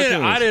get the cartoons,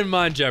 I didn't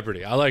mind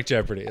Jeopardy. I like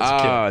Jeopardy as a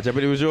kid.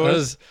 Jeopardy was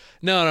yours.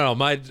 No.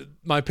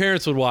 My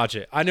parents would watch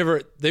it.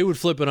 They would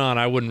flip it on.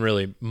 I wouldn't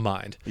really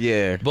mind.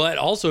 Yeah. But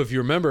also, if you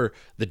remember,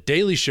 The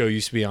Daily Show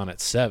used to be on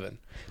at 7.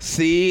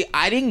 See,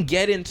 I didn't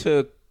get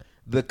into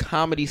the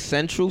Comedy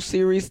Central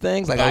series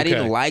things. Like I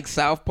didn't Okay. like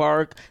South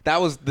Park. That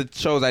was the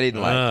shows I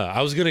didn't like.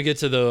 I was gonna get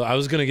to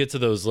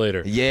those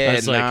later. Yeah,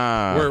 It's like,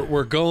 nah.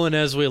 we're going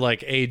as we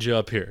like age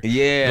up here.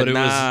 Yeah, but it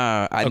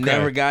nah. I okay.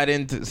 never got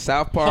into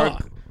South Park.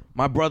 Huh.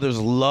 My brothers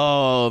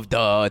loved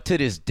to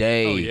this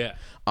day. Oh,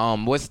 yeah.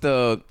 What's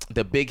the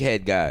big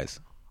head guys?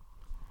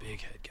 Big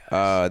head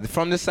guys.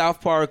 From the South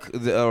Park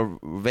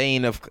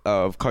vein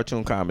of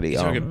cartoon comedy. You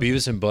talking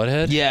Beavis and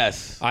Butthead?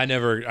 Yes. I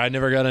never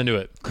got into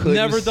it. Couldn't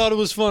Never s- thought it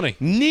was funny.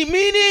 Me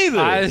neither.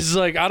 I was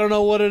like, I don't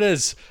know what it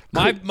is.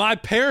 My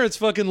parents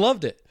fucking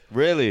loved it.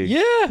 Really?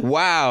 Yeah.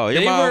 Wow. Your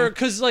They mom, were,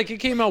 because like it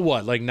came out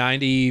what, like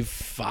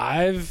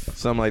 95?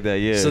 something like that.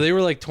 Yeah. So they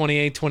were like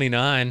 28,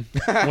 29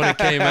 when it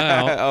came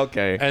out.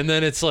 Okay. And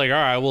then it's like, all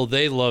right, well,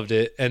 they loved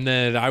it. And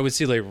then I would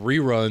see like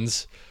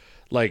reruns.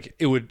 Like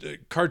it would,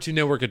 Cartoon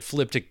Network would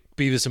flip to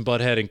Beavis and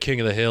Butthead and King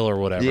of the Hill or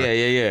whatever.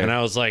 Yeah. And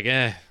I was like,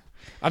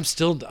 I'm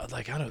still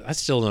like, I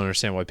still don't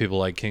understand why people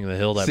like King of the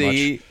Hill that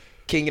See, much.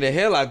 King of the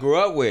Hill, I grew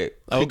up with.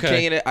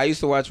 Okay. I used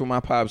to watch with my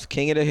pops.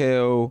 King of the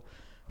Hill,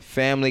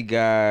 Family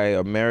Guy,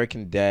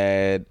 American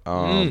Dad,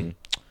 all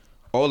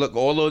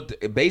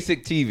the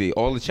basic TV,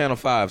 all the Channel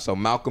 5. So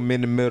Malcolm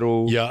in the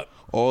Middle. Yup.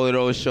 All of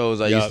those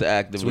shows I used to So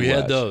actively we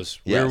had watch. those.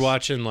 We Yes. were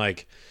watching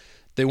like,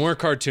 they weren't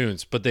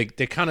cartoons, but they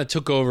kind of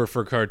took over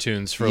for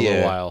cartoons for a little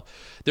Yeah. while.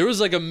 There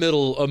was like a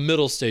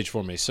middle stage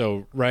for me.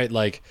 So right,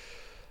 like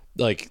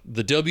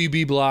the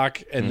WB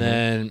block, and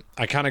then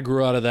I kind of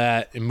grew out of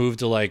that and moved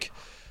to like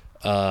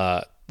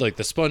the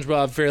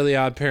SpongeBob, Fairly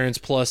Odd Parents,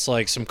 plus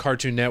like some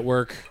Cartoon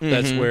Network.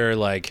 That's where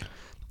like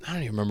I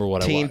don't even remember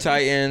what I Teen watched.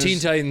 Titans. Teen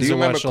Titans. Do you I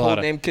remember watched a lot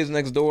of Codename Kids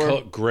Next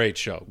Door? great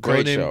show.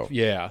 Great Codename- show.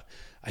 Yeah.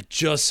 I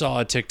just saw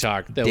a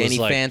TikTok that Danny was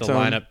like Phantom. the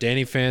lineup.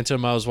 Danny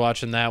Phantom. I was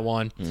watching that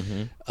one.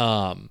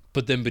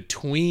 But then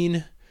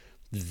between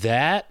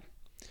that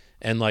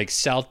and like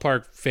South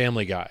Park,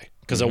 Family Guy,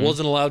 because I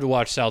wasn't allowed to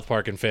watch South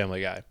Park and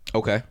Family Guy.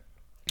 Okay.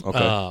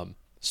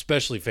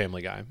 Especially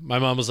Family Guy. My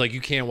mom was like,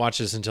 "You can't watch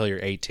this until you're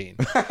 18."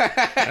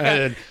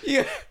 And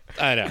Yeah.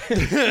 I know. You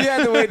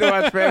had to wait to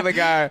watch Family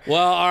Guy.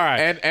 Well, all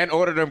right. And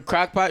order them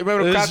crock pot.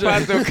 Remember the crock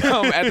pots that would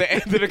come at the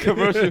end of the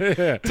commercial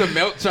to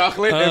melt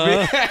chocolate?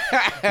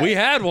 We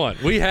had one.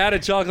 We had a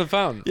chocolate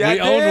fountain. Yeah, We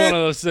I owned did?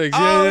 one of those things.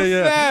 Oh,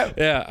 Yeah. snap.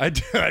 Yeah,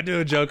 I do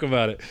a joke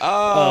about it.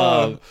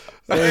 Oh.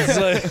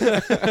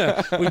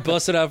 It's like we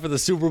busted out for the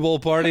Super Bowl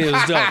party. It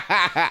was dope.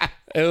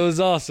 It was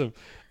awesome.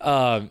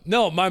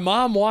 No, my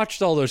mom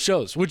watched all those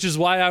shows, which is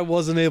why I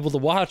wasn't able to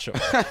watch them.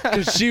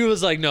 Because she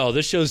was like, no,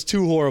 this show's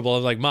too horrible. I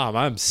was like, Mom,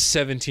 I'm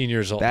 17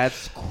 years old.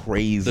 That's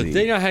crazy. The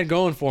thing I had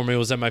going for me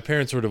was that my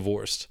parents were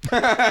divorced.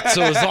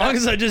 So as long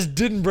as I just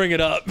didn't bring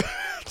it up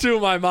to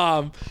my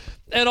mom.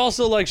 And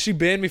also, like, she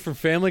banned me from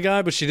Family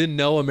Guy, but she didn't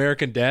know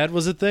American Dad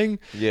was a thing.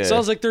 Yeah. So I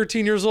was like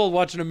 13 years old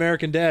watching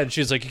American Dad. And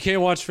she's like, you can't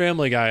watch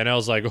Family Guy. And I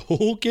was like,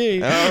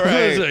 okay. All I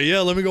right. was like,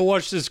 yeah, let me go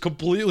watch this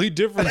completely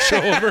different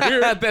show over here.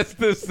 That's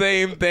the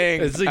same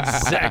thing. It's the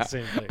exact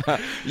same thing.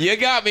 You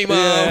got me, Mom.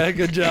 Yeah,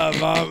 good job,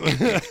 Mom.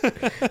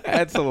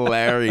 That's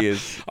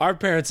hilarious. Our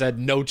parents had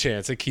no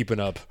chance at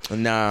keeping up.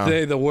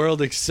 Nah. The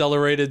world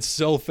accelerated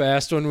so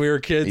fast when we were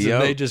kids, Yep.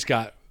 and they just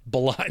got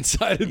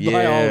blindsided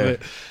by all of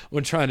it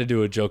when trying to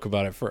do a joke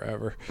about it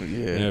forever.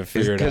 Yeah,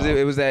 figure it out. Because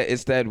it was that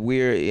it's that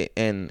weird,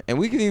 and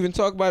we can even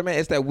talk about it, man.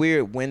 It's that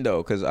weird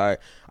window because I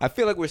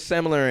feel like we're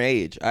similar in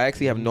age. I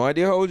actually have no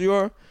idea how old you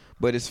are,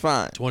 but it's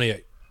fine.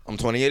 28. I'm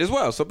 28 as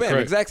well, so bam,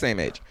 Correct. exact same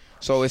age.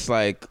 So it's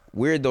like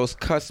we're those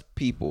cusp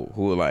people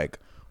who are like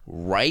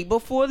right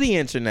before the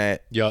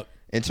internet. Yup.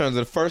 In terms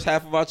of the first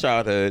half of our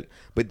childhood,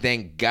 but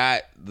then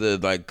got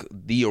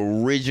the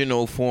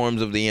original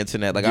forms of the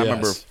internet. Like I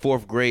remember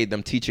 4th grade,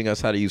 them teaching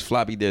us how to use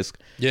floppy disk.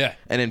 Yeah.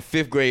 And then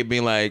 5th grade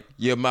being like,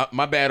 yeah,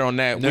 my bad on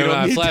that. No, we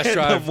don't need flash that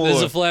drive. no This is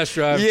more. a flash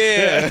drive.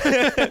 Yeah.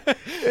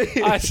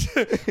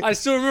 I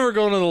still remember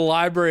going to the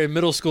library in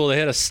middle school. They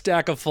had a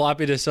stack of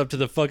floppy disks up to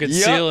the fucking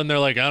Yep. ceiling. They're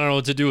like, I don't know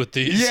what to do with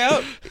these.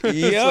 Yep. It's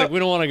Yep. like, we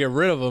don't want to get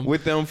rid of them.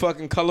 With them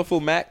fucking colorful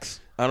Macs.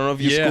 I don't know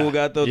if your school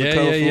got those. Yeah, the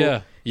colorful.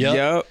 yeah. Yep.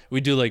 Yep.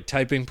 We do like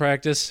typing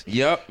practice.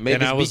 Yep.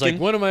 And I was like,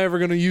 when am I ever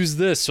going to use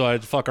this? So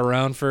I'd fuck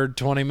around for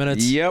 20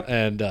 minutes. Yep.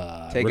 And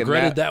Take a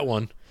regretted nap. that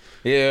one.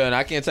 yeah, and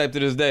I can't type to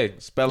this day.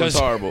 Spelling's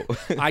horrible.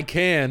 I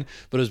can,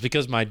 but it was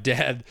because my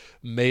dad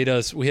made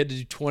us, we had to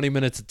do 20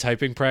 minutes of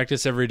typing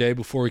practice every day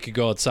before we could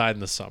go outside in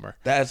the summer.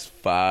 That's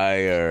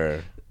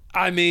fire.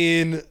 I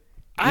mean,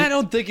 I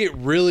don't think it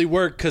really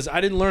worked because I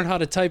didn't learn how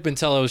to type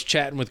until I was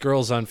chatting with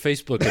girls on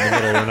Facebook in the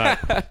middle of the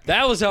night.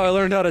 That was how I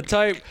learned how to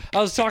type. I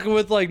was talking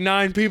with like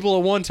 9 people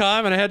at one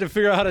time, and I had to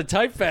figure out how to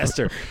type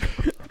faster.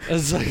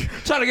 It's like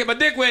Trying to get my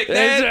dick wet,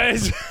 Dad.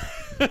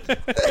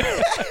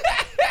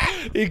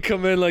 He'd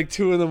come in like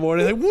 2 a.m.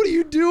 like, what are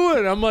you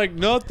doing? I'm like,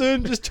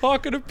 nothing, just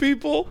talking to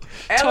people.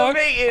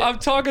 Elevated. I'm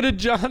talking to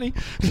Johnny.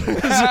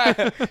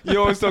 You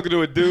always talking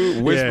to a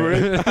dude,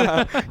 whispering.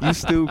 You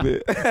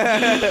stupid.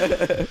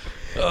 That's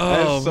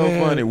so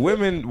funny.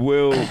 Women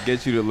will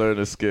get you to learn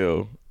a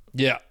skill.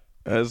 Yeah.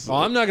 That's Well,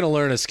 I'm not going to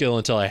learn a skill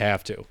until I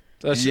have to.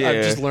 I've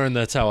just learned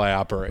that's how I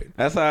operate.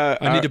 that's how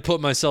I need to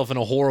put myself in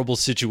a horrible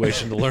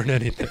situation to learn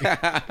anything.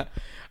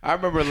 I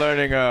remember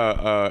learning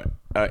a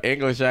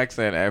English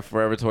accent at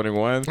Forever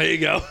 21 There you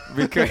go.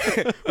 because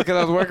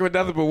I was working with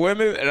nothing but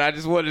women and I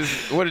just wanted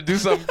to do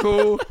something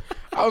cool.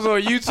 I was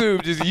on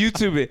YouTube, just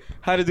YouTubing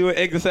how to do an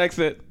English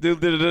accent.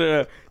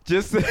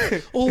 Just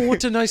Oh,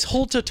 what a nice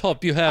halter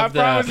top you have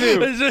there. promise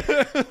you.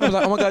 I was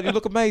like, oh my God, you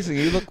look amazing.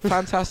 You look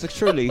fantastic,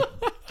 truly.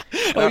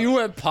 Oh, you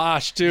went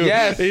posh too.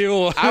 Yes,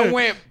 You,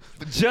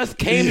 just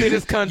came to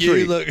this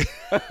country. You look.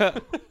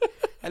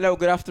 Hello,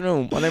 good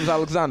afternoon. My name is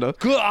Alexander.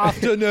 Good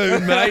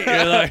afternoon, mate.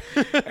 You're like,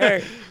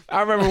 Hey,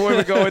 I remember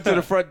women going to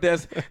the front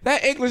desk.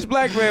 That English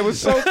black man was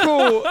so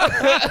cool.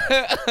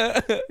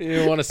 you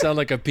don't want to sound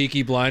like a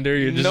Peaky Blinder.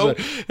 You're just Nope.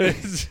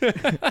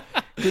 like,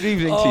 Good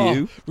evening Oh, to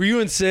you. were you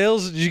in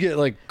sales? Did you get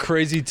like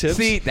crazy tips?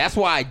 See, that's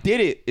why I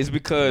did it. Is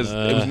because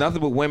it was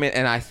nothing but women,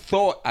 and I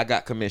thought I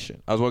got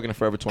commission. I was working at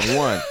Forever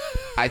 21.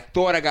 I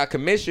thought I got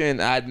commission.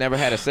 I'd never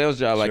had a sales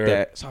job like Sure.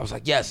 that, so I was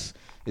like, "Yes,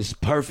 this is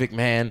perfect,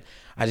 man.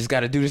 I just got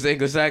to do this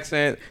English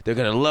accent. They're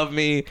gonna love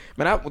me."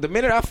 Man, the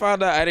minute I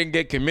found out I didn't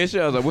get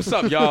commission, I was like, "What's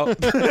up, y'all?"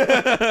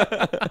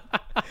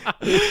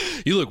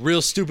 You look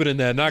real stupid in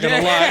that. Not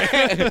gonna lie.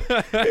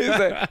 He's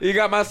like, "You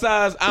got my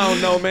size? I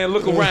don't know, man.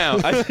 Look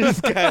around. I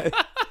just got."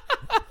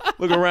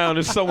 Look around,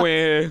 it's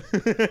somewhere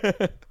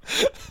here.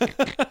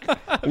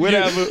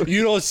 Whatever.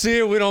 You don't see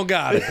it, we don't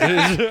got it.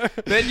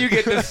 Then you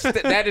get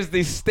that is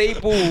the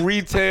staple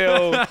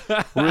retail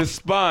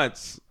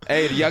response.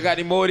 Hey, do y'all got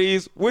any more of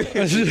these? Where'd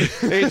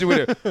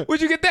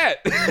you get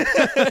that?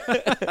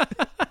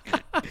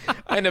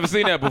 I ain't never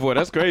seen that before.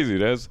 That's crazy.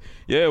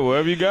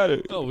 Wherever you got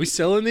it. Oh, we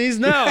selling these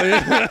now.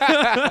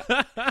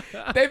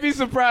 They'd be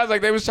surprised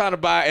like they was trying to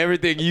buy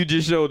everything you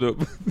just showed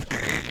them.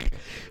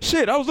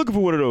 Shit, I was looking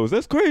for one of those.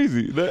 That's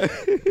crazy.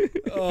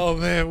 Oh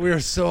man, we are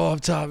so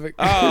off topic.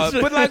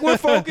 But like we're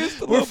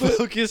focused.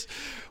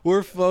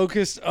 We're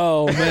focused.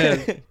 Oh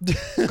man.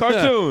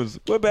 Cartoons.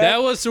 We're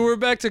back. So we're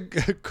back to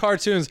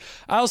cartoons.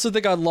 I also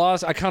think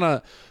I kind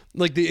of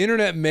like the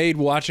internet made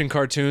watching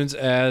cartoons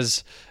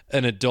as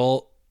an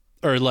adult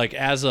or like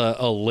as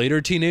a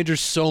later teenager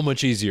so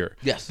much easier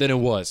than it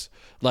was.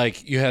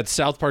 Like you had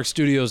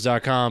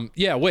SouthParkStudios.com.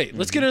 Yeah, wait,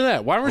 let's get into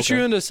that. Why weren't you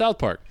into South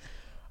Park?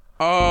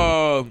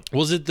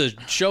 Was it the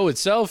show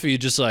itself or you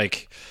just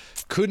like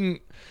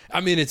couldn't? I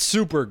mean, it's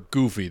super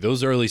goofy.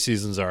 Those early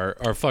seasons are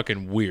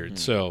fucking weird.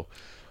 So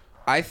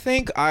I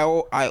think I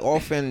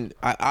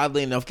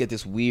oddly enough get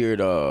this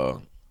weird. I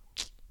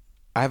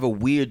have a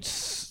weird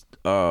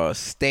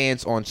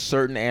stance on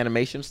certain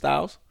animation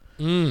styles.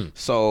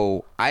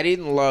 So I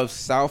didn't love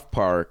South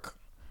Park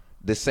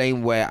the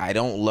same way I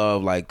don't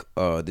love like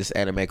this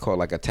anime called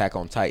like Attack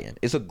on Titan.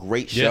 It's a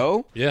great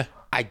show. Yeah.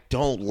 I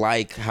don't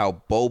like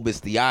how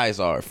bulbous the eyes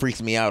are. It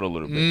freaks me out a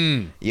little bit.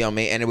 You know what I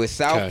mean? And with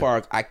South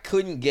Park, I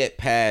couldn't get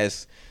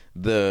past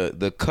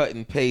the cut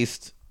and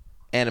paste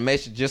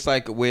animation, just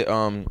like with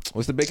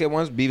what's the big head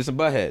ones? Beavis and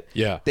Butthead.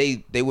 Yeah.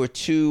 They were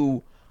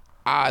too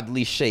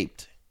oddly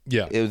shaped.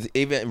 Yeah. It was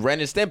even Ren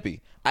and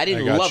Stimpy. I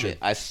didn't love it.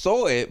 I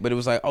saw it, but it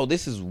was like, oh,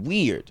 this is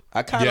weird.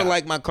 I kind of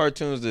like my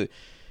cartoons to,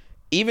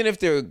 even if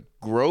they're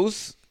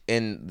gross,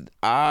 and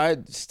I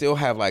still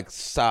have like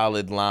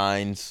solid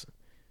lines.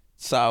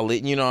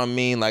 Solid, you know what I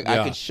mean? Like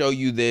I could show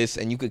you this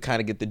and you could kind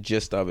of get the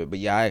gist of it. But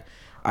yeah,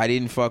 I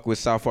didn't fuck with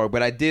South Park,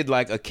 but I did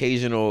like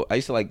occasional.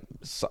 I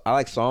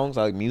like songs,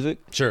 I like music.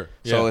 Sure.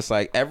 So it's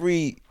like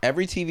every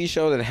TV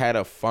show that had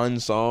a fun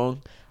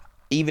song,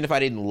 even if I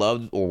didn't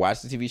love or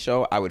watch the TV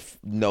show, I would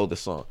know the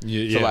song.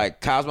 So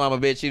like Kyle's Mama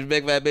Bitch, she's a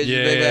big fat bitch, she's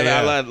a big fat bitch.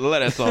 I love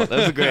that song.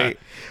 That's great.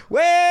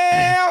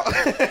 Well,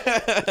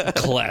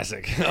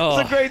 classic. It's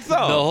a great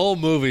song. The whole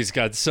movie's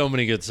got so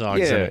many good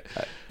songs in it.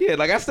 Yeah,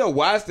 like I still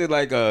watched it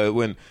like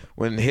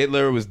when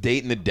Hitler was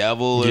dating the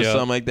devil or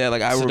something like that.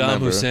 Like I Saddam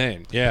remember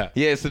Hussein. Yeah.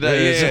 Yeah,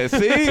 Saddam. Yeah.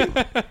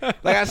 See,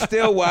 like I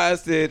still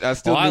watched it. I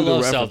still. I knew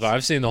love the South Park.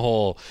 I've seen the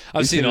whole.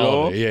 I've seen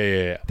all of it.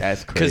 Yeah.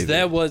 That's crazy.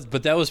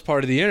 Because that was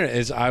part of the internet.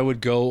 Is I would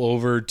go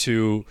over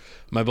to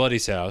my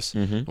buddy's house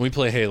and we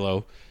play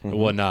Halo and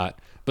whatnot.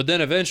 But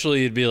then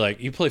eventually it'd be like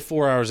you play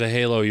 4 hours of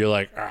Halo. You're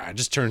like,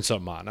 just turn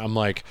something on. I'm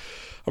like,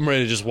 I'm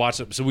ready to just watch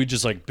it. So we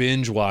just like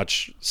binge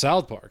watch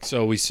South Park.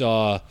 So we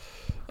saw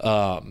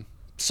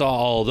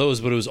all those,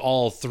 but it was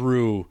all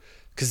through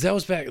because that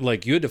was back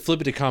like you had to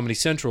flip it to Comedy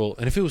Central,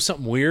 and if it was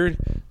something weird,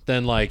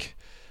 then like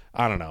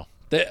I don't know.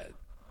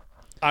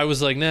 I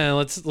was like, nah,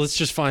 let's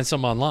just find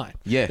some online.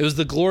 Yeah, it was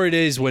the glory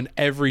days when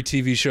every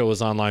TV show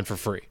was online for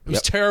free. It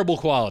was terrible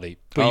quality,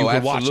 but you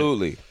could watch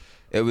it.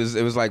 It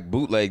was like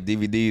bootleg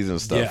DVDs and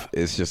stuff.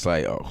 Yeah. It's just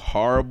like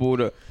horrible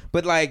to,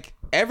 but like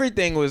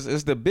everything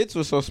was. The bits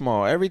were so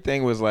small.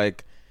 Everything was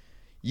like.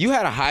 You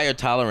had a higher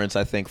tolerance,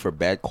 I think, for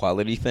bad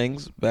quality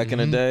things back in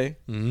the day.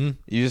 You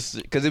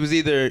just because it was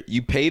either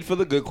you paid for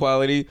the good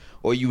quality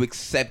or you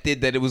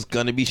accepted that it was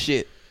gonna be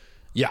shit.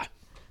 Yeah.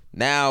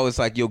 Now it's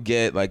like you'll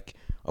get like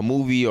a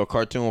movie or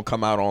cartoon will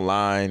come out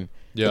online.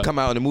 Yeah. It'll come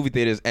out in the movie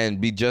theaters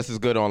and be just as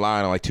good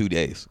online in like 2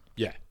 days.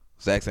 Yeah.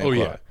 Exact same.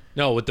 Yeah.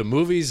 No, with the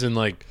movies and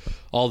like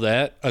all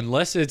that,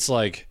 unless it's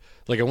like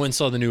I went and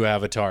saw the new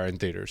Avatar in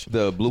theaters.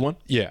 The blue one?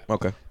 Yeah.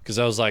 Okay. Because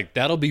I was like,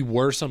 that'll be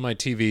worse on my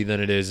TV than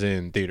it is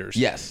in theaters.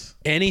 Yes.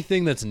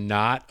 Anything that's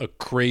not a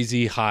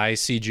crazy high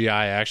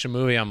CGI action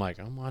movie, I'm like,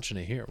 I'm watching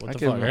it here. What the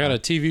fuck? I got a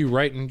TV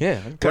right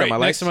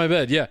next to my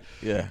bed. Yeah.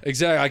 Yeah.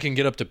 Exactly. I can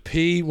get up to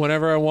pee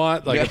whenever I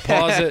want. Like, I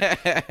pause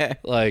it.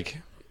 Like,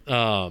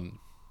 no,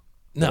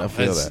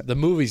 the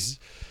movies.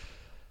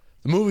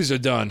 The movies are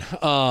done.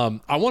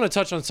 I want to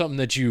touch on something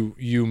that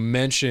you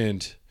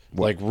mentioned,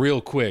 like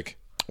real quick.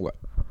 What?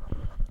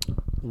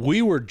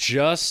 We were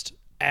just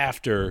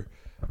after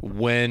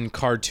when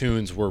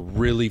cartoons were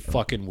really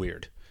fucking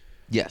weird.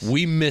 Yes.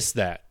 We missed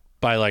that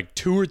by like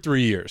 2 or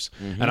 3 years.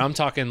 And I'm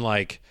talking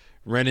like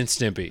Ren and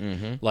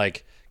Stimpy,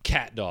 like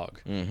Cat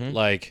Dog,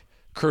 like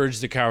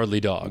Courage the Cowardly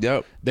Dog.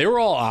 Yep. They were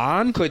all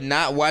on. Could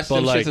not watch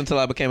them shits until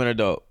I became an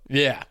adult.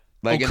 Yeah.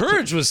 Like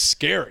Courage was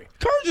scary.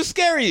 Courage was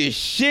scary as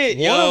shit,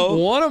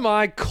 One of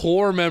my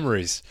core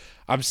memories,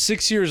 I'm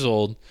 6 years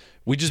old.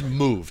 We just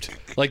moved.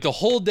 Like the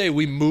whole day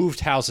we moved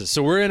houses.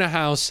 So we're in a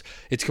house.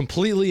 It's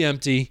completely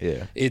empty.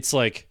 Yeah. It's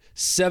like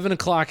 7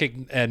 o'clock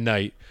at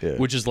night,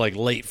 which is like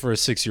late for a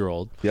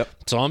 6-year-old. Yep.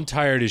 So I'm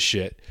tired as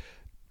shit.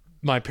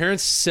 My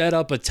parents set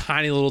up a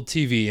tiny little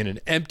TV in an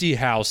empty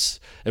house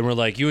and we're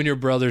like, you and your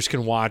brothers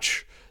can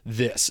watch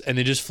this. And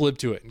they just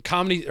flipped to it. And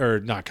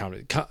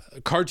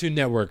Cartoon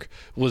Network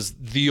was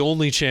the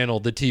only channel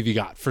the TV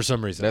got for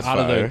some reason. That's out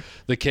fire. of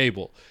the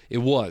cable. It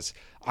was.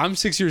 I'm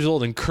 6 years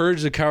old and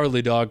Courage the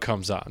Cowardly Dog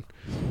comes on.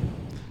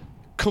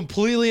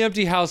 Completely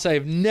empty house I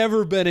have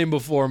never been in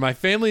before.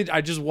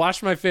 I just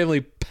watched my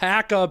family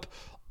pack up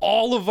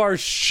all of our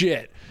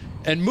shit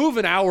and move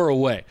an hour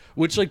away,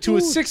 which like to a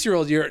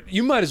 6-year-old,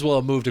 you might as well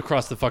have moved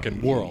across the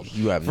fucking world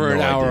for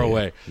an hour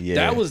away. Yeah.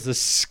 That was the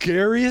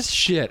scariest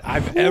shit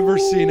I've ever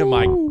seen in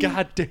my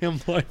goddamn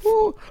life.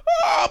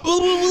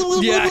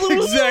 Yeah,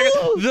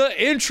 exactly. The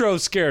intro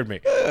scared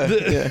me.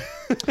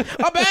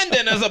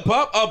 Abandoned as a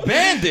pup.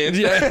 Abandoned.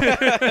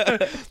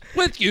 Yeah.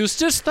 with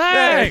Eustace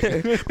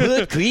Thang.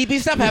 But creepy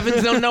stuff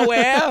happens on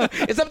nowhere.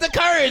 It's up to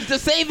Courage to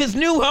save his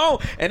new home.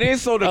 And then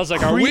so the I was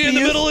like, are we in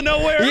the middle of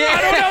nowhere? Yeah.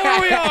 I don't know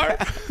where we are.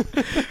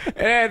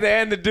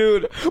 And the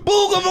dude,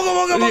 booga,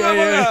 booga, booga,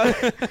 booga,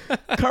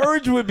 booga.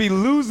 Courage would be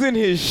losing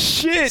his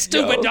shit.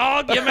 Stupid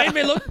dog, you made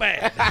me look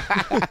bad.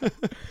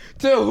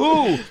 To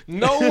who?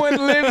 No one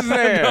lives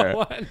there. No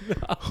one, no.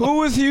 Who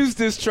was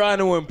Eustace trying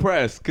to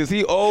impress? Because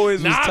he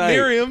always was Not tight.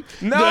 Miriam.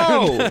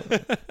 No.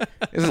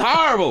 It's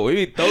horrible.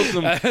 He'd throw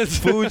some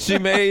food she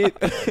made.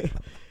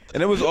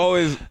 And it was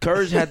always,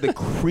 Courage had the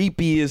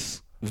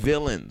creepiest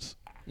villains.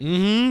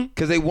 Mm-hmm.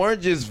 Because they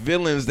weren't just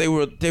villains. They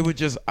were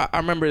just, I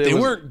remember they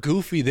weren't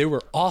goofy. They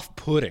were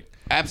off-putting.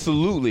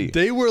 Absolutely.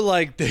 They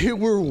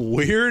were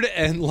weird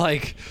and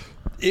like,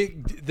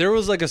 there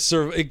was like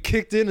it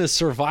kicked in a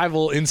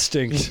survival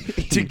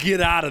instinct to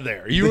get out of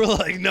there. You were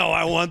like, no,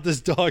 I want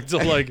this dog to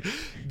like,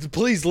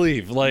 please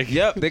leave. Like,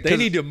 yep, they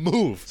need to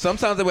move.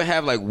 Sometimes they would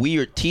have like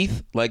weird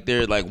teeth. Like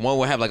they're like, one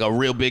would have like a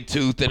real big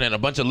tooth and then a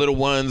bunch of little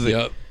ones.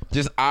 Yep.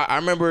 Just I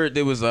remember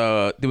there was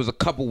a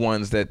couple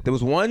ones that there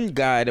was one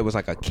guy that was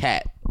like a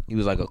cat. He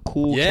was like a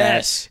cool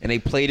cat, and they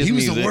played his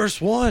music. He was the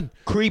worst one.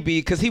 Creepy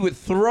because he would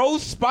throw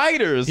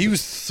spiders. He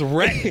was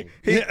threatening.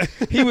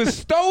 he was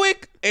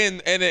stoic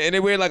and they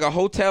were in like a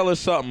hotel or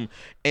something,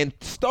 and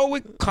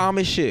stoic, calm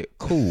as shit,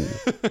 cool,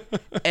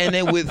 and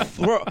then would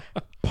throw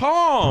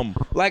palm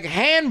like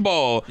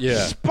handball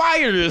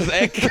spiders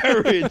at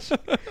Courage.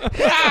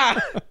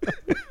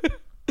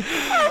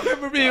 I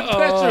remember being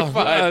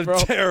petrified, bro.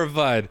 I'm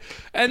terrified.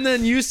 And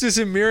then Eustace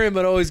and Miriam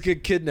would always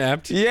get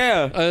kidnapped.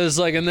 Yeah. I was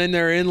like, and then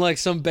they're in like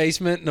some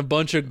basement and a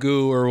bunch of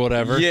goo or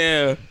whatever.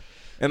 Yeah.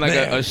 And like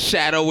a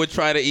shadow would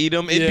try to eat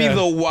them. It'd be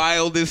the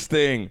wildest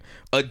thing.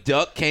 A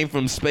duck came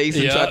from space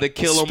and tried to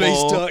kill them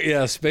all. Duck,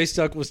 yeah, Space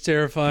Duck was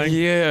terrifying.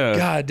 Yeah.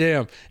 God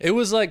damn. It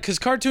was like, because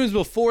cartoons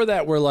before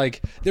that were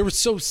like, they were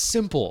so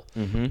simple.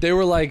 Mm-hmm. They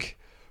were like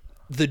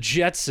the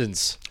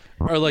Jetsons.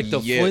 Or like the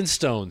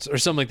Flintstones or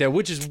something like that,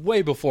 which is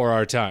way before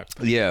our time.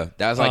 Yeah,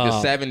 that was like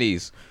the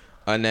 70s.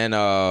 And then,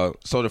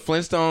 so the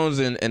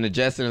Flintstones and the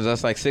Jetsons,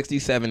 that's like 60s,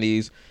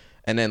 70s.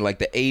 And then like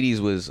the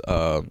 80s was,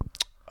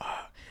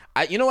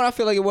 you know what I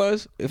feel like it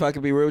was? If I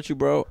could be real with you,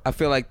 bro? I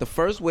feel like the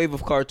first wave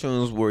of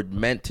cartoons were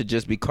meant to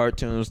just be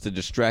cartoons to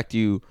distract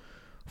you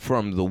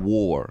from the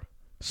war.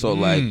 So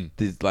like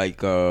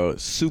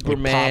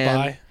Superman,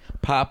 like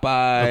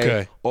Popeye,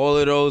 okay. All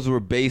of those were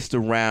based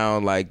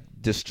around like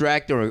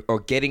distract or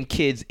getting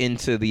kids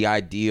into the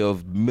idea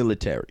of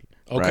military.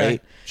 Okay,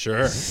 right?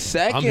 Sure.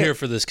 Second, I'm here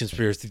for this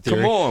conspiracy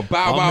theory. Come on,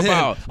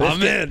 bow.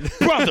 I'm in.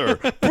 Brother.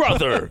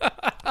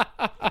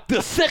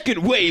 The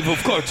second wave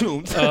of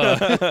cartoons.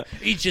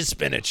 Eat your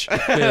spinach.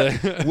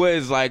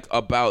 Was like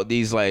about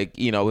these like,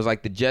 you know, it was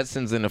like the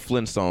Jetsons and the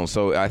Flintstones.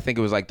 So I think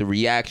it was like the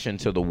reaction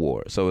to the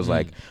war. So it was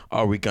like,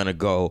 are we going to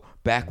go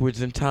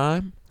backwards in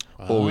time?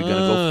 Or are we going to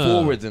go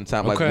forwards in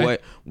time? Okay.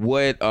 Like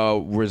what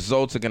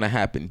results are going to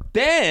happen?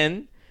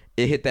 Then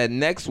it hit that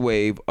next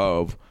wave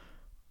of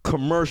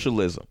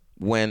commercialism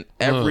when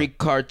every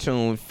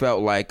cartoon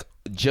felt like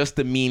just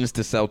the means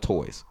to sell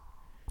toys.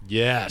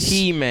 Yes.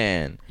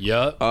 He-Man.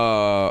 Yep.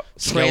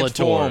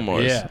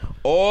 Transformers. Yeah.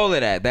 All of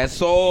that. That's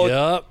all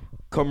Yep.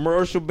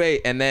 commercial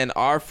bait. And then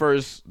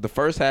the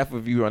first half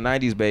of your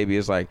 90s baby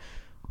is like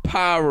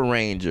Power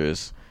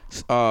Rangers,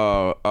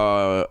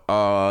 Ninja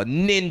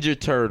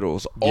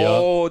Turtles. Yep.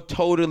 All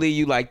totally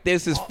you like,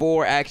 this is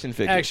for action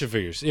figures. Action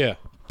figures, yeah.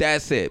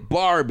 That's it.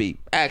 Barbie,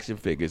 action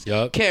figures.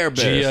 Yep. Care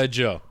Bears. G.I.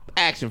 Joe.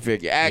 Action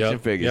figures.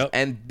 Yep.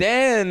 And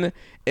then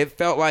it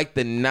felt like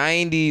the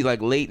 90s, like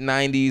late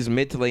 90s,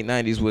 mid to late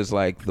 90s was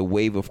like the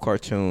wave of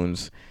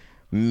cartoons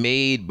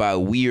made by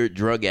weird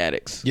drug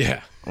addicts.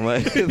 Yeah.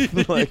 Like,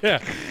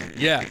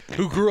 yeah.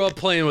 Who grew up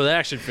playing with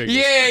action figures.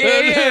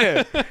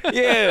 Yeah.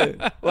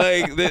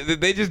 Like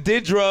they just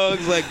did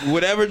drugs, like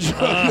whatever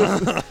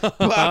drug was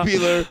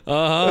popular.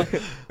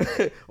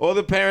 All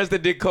the parents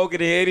that did coke in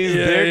the 80s,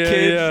 their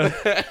kids.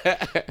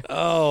 Yeah.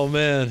 Oh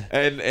man.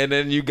 And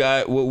then you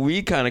got what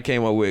we kind of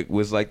came up with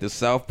was like the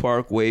South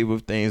Park wave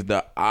of things,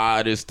 the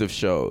oddest of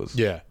shows.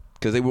 Yeah.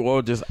 Because they were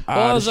all just odd.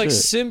 Well, it was like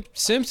shit.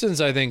 Simpsons,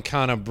 I think,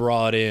 kind of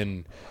brought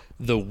in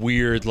the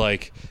weird,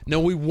 like, no,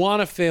 we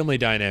want a family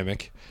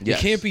dynamic. Yes.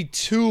 It can't be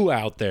too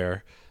out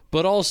there,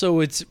 but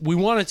also we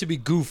want it to be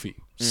goofy,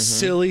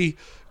 silly,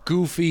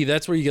 goofy.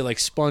 That's where you get like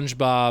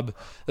SpongeBob.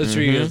 That's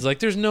where you get like,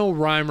 there's no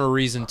rhyme or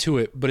reason to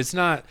it, but it's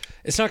not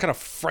gonna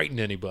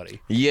frighten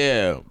anybody.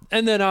 Yeah.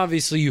 And then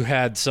obviously you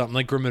had something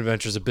like Grim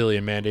Adventures of Billy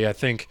and Mandy, I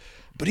think,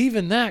 but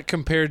even that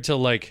compared to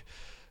like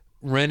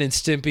Ren and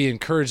Stimpy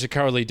and Courage the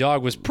Cowardly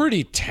Dog was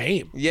pretty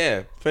tame.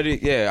 Yeah.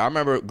 I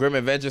remember Grim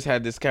Adventures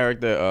had this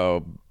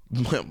character,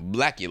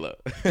 Blackula.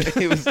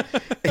 It was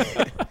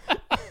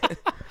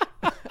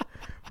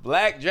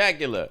Black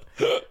Dracula.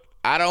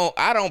 I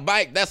don't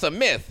bite. That's a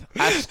myth.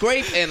 I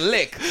scrape and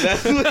lick.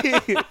 That's what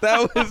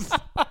that was.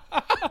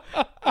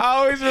 I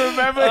always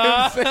remember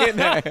him saying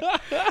that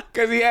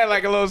because he had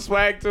like a little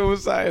swag to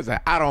his side. He's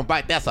like, I don't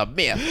bite. That's a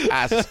myth.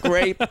 I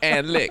scrape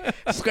and lick.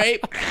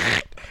 Scrape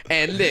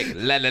and lick.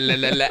 La la la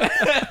la la.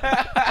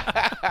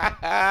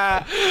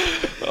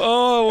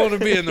 Oh, I want to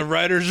be in the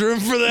writer's room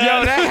for that.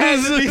 Yo, that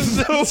has to be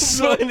so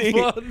funny.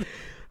 fun.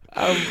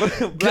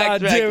 Black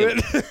God damn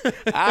Dragon.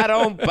 I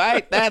don't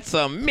bite. That's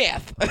a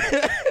myth.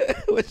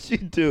 What you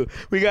do?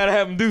 We gotta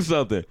have him do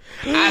something.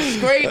 I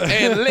scrape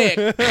and lick.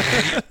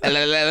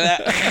 La, la, la.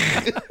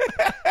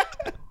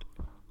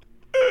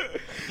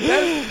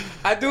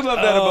 I do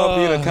love that about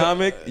being a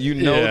comic. You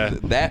know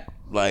that.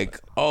 Like,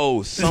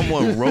 oh,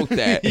 someone wrote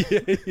that.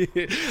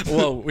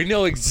 Well, we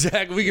know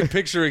exactly. We can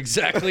picture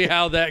exactly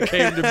how that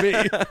came to be.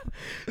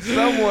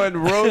 Someone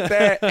wrote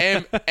that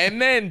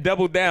and then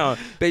doubled down.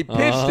 They pitched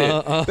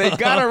it. They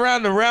got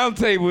around the round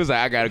table. Was like,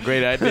 I got a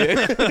great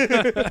idea.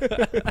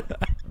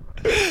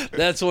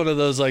 That's one of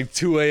those like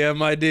 2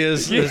 a.m.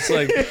 ideas. It's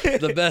like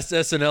the best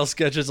SNL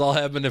sketches all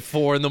happened at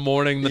 4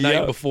 a.m. the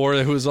night before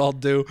it was all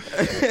due.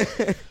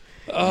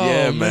 Oh,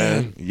 yeah,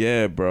 man.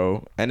 Yeah,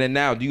 bro. And then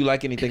now, do you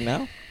like anything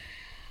now?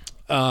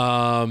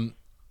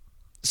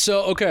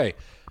 So I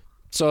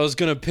was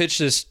gonna pitch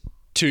this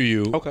to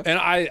you. Okay. And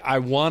I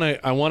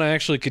wanna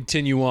actually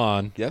continue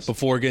on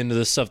before getting to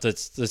the stuff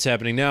that's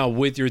happening now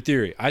with your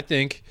theory. I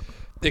think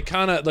it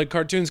kinda like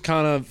cartoons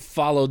kinda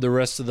followed the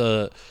rest of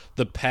the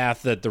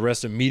path that the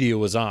rest of media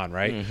was on,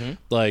 right? Mm-hmm.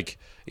 Like,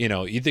 you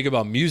know, you think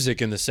about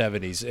music in the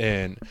 70s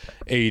and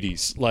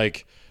 80s,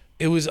 like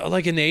it was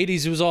like in the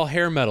 80s, it was all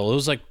hair metal. It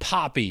was like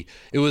poppy.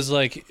 It was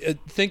like,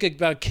 think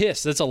about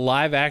Kiss. That's a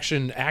live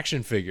action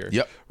figure.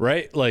 Yep.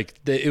 Right? Like,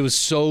 it was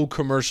so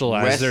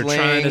commercialized. Wrestling, they're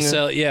trying to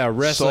sell,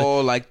 wrestling.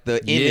 So, like,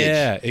 the image.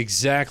 Yeah,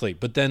 exactly.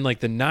 But then, like,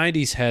 the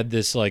 90s had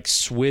this, like,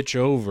 switch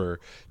over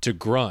to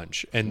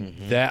grunge. And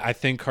that, I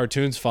think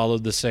cartoons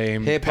followed the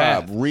same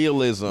hip-hop, path.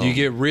 realism. You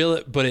get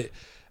realism,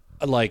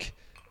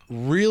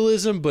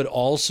 but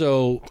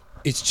also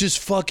it's just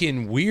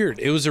fucking weird.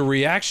 It was a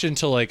reaction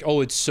to like,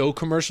 oh, it's so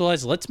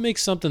commercialized. Let's make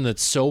something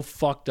that's so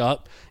fucked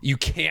up you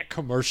can't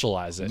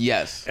commercialize it.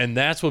 Yes. And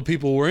that's what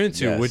people were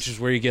into, which is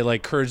where you get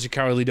like Courage the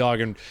Cowardly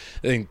Dog and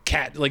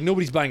Cat. Like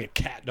nobody's buying a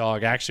cat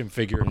dog action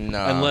figure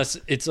unless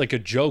it's like a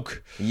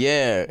joke.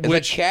 Yeah.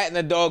 It's a cat and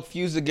a dog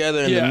fused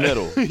together in the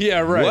middle. Yeah,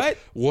 right.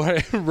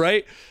 What?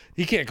 Right?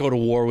 He can't go to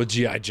war with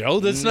G.I. Joe.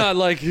 That's not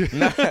like... There's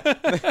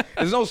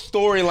no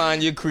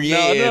storyline you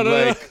created.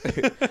 No.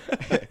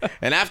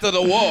 And after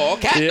the war,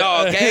 cat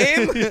dog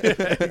came.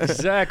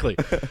 Exactly.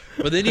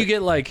 But then you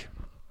get like...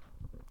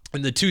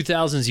 In the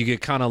 2000s, you get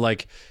kind of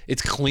like...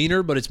 It's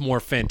cleaner, but it's more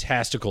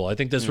fantastical. I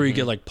think that's where you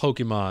get like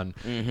Pokemon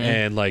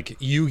and like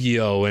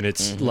Yu-Gi-Oh! And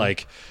it's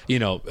like, you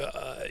know,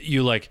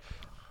 you like...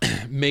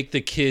 make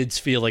the kids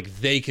feel like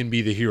they can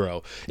be the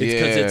hero. It's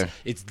because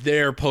it's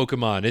their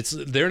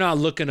Pokemon. They're not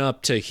looking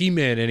up to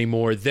He-Man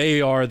anymore. They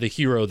are the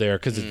hero there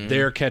because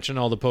they're catching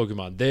all the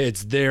Pokemon.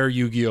 It's their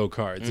Yu-Gi-Oh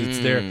cards. It's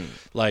their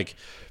like.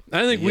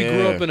 I think we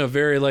grew up in a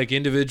very like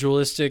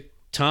individualistic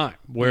time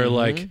where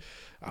like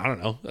I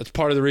don't know. That's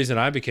part of the reason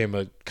I became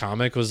a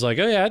comic was like,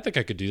 oh yeah, I think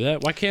I could do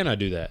that. Why can't I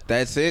do that?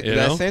 That's it.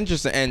 That's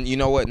interesting. And you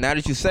know what? Now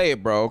that you say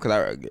it, bro,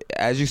 because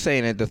as you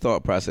saying it, the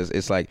thought process,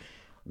 it's like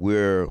we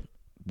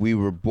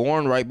were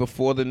born right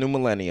before the new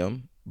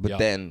millennium, but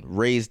then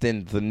raised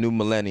in the new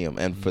millennium.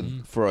 And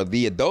for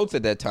the adults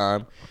at that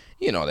time,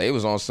 you know, they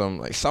was on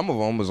some of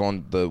them was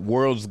on the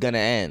world's gonna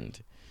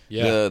end.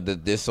 Yeah.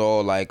 This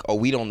all like, oh,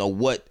 we don't know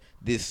what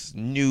this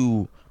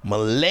new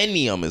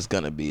millennium is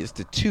gonna be. It's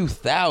the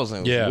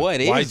 2000s. Yeah.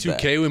 What is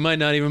Y2K? that? We might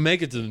not even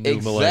make it to the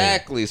new millennium.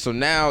 Exactly. So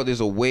now there's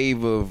a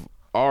wave of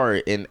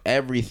art and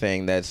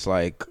everything that's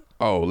like,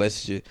 oh,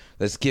 let's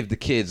give the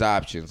kids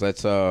options.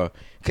 Let's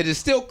because it's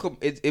still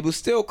it was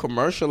still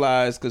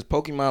commercialized because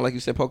Pokemon, like you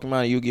said,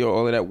 Pokemon and Yu-Gi-Oh,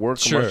 all of that were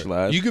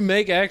commercialized. You can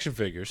make action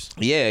figures.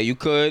 Yeah, you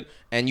could,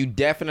 and you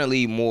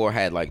definitely more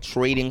had like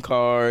trading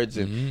cards,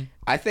 and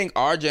I think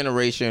our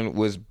generation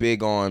was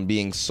big on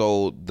being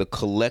sold the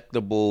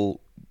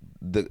collectible,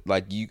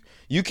 like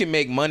you can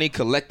make money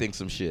collecting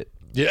some shit.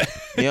 Yeah,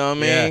 you know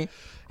what I mean?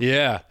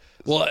 Yeah.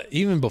 Well,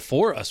 even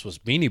before us was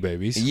Beanie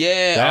Babies.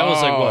 Yeah, that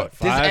was like what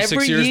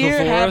 5-6 years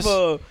before us.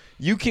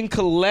 You can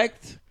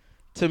collect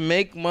to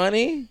make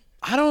money.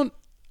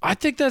 I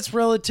think that's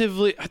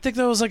relatively. I think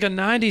that was like a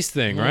 '90s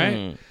thing, right?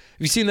 Have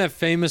you seen that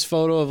famous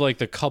photo of like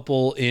the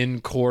couple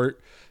in court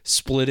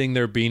splitting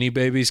their Beanie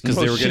Babies because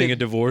they were getting a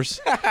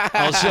divorce?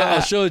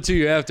 I'll show it to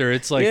you after.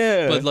 It's like,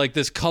 but like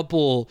this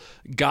couple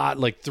got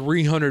like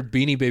 300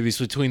 Beanie Babies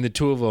between the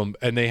two of them,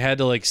 and they had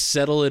to like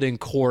settle it in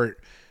court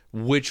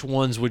which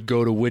ones would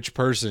go to which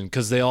person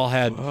because they all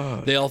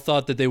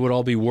thought that they would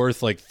all be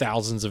worth like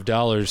thousands of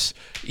dollars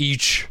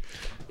each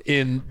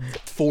in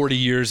 40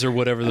 years or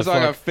whatever the fuck. I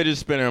got a fidget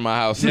spinner in my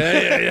house.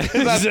 Yeah,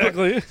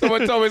 exactly.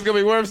 Someone told me it's gonna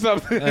be worth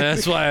something.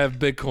 That's why I have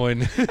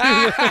Bitcoin.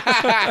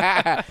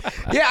 Yeah,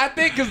 I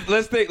think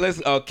let's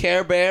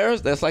Care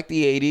Bears. That's like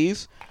the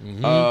 80s.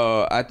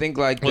 I think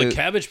like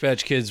Cabbage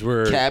Patch Kids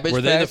were they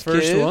the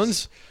first Kids?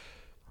 ones?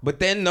 But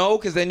then no,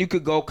 because then you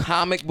could go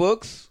comic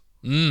books.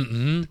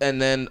 And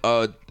then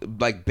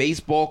like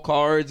baseball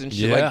cards and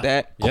shit like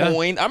that.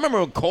 Coin. I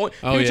remember a coin.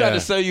 He tried to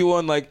sell you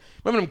on like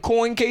Remember them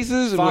coin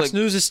cases? Fox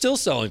News is still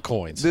selling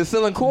coins. They're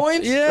selling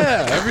coins?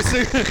 Yeah,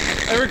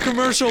 every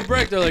commercial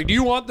break, they're like, "Do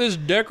you want this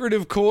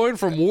decorative coin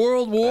from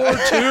World War II?"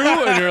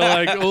 And you're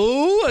like,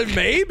 "Oh,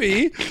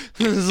 maybe."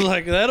 It's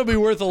like that'll be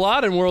worth a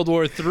lot in World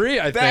War III,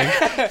 I think.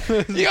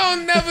 You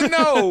don't never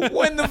know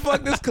when the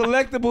fuck this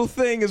collectible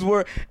thing is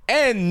worth,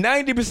 and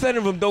 90%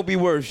 of them don't be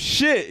worth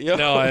shit. Yo.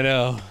 No, I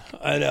know.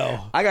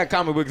 I got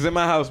comic books in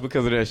my house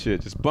because of that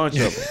shit. Just a bunch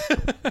of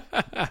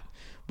them.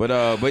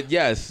 But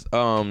yes,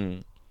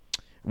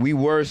 we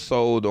were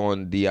sold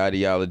on the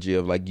ideology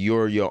of like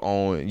you're your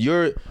own.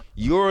 You're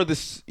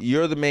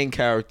the main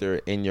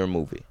character in your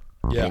movie.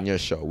 Yeah. In your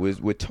show.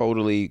 We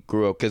totally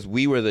grew up because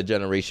we were the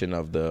generation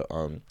of the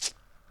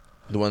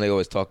one they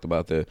always talked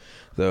about,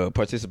 the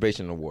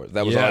participation awards.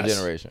 That was our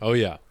generation. Oh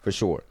yeah, for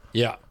sure.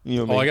 Yeah. You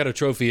know what I mean? I got a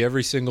trophy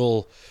every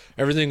single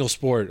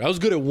sport. I was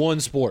good at one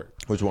sport.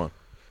 Which one?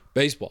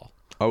 Baseball.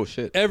 Oh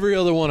shit. Every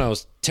other one I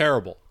was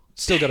terrible.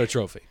 Still got a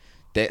trophy.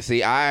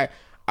 I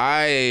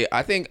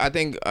think,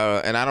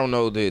 and I don't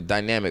know the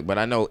dynamic, but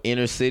I know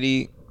inner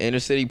city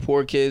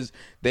poor kids,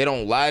 they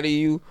don't lie to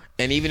you,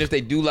 and even if they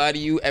do lie to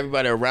you,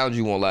 everybody around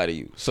you won't lie to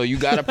you. So you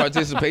got a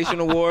participation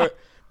award,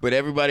 but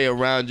everybody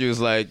around you is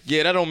like,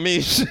 yeah, that don't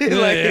mean shit.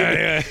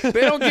 Like, they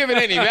don't give it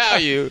any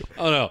value.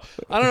 Oh no,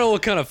 I don't know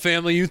what kind of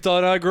family you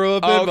thought I grew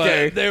up in,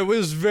 but it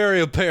was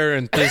very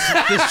apparent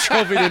this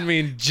trophy didn't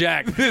mean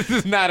jack. This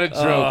is not a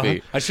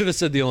trophy. I should have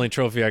said the only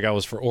trophy I got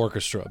was for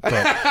orchestra,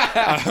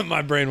 but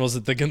my brain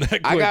wasn't thinking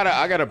that quick.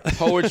 I got a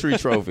poetry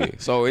trophy,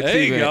 so it's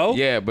there you go.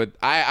 Yeah, but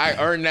I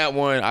earned that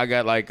one. I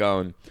got like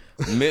in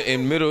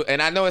middle,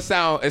 and I know it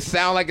sound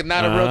like it's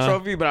not a real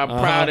trophy, but I'm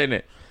proud in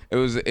it. It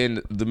was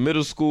in the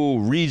middle school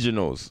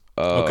regionals.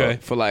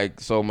 For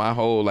so my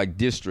whole like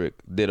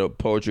district did a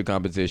poetry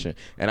competition,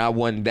 and I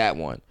won that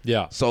one.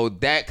 Yeah. So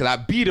because I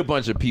beat a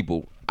bunch of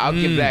people, I'll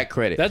give that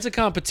credit. That's a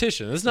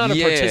competition. It's not a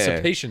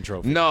participation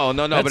trophy. No.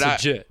 That's but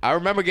legit. I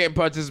remember getting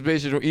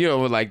participation.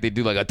 Like they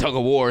do like a tug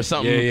of war or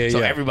something.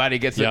 Everybody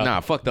gets it. Nah,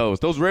 fuck those.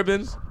 Those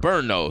ribbons,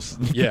 burn those.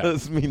 Yeah.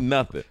 Those mean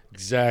nothing.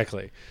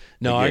 Exactly.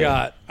 No,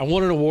 I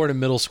won an award in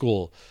middle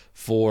school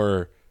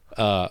for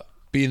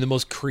being the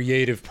most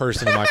creative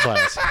person in my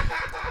class.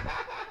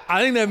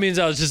 I think that means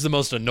I was just the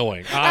most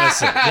annoying,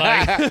 honestly.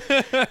 Like,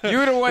 you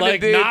were the one that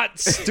did not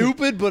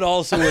stupid, but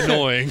also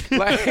annoying.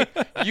 Like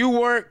you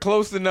weren't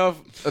close enough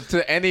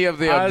to any of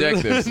the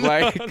objectives.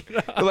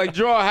 Like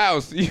draw a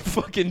house. You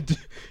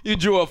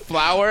drew a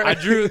flower. I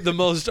drew the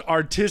most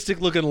artistic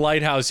looking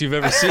lighthouse you've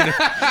ever seen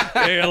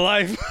in your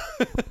life.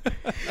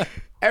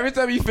 Every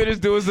time you finish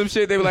doing some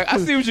shit, they were like, I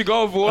see what you're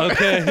going for.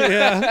 Okay,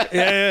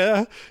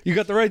 yeah. You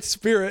got the right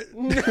spirit.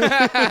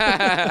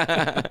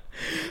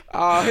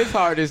 His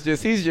heart is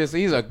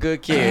he's a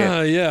good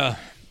kid. Yeah.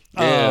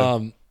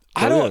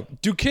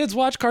 Do kids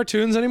watch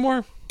cartoons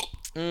anymore?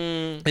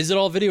 Is it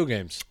all video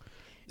games?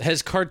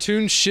 Has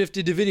cartoons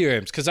shifted to video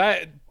games? Because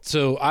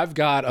I've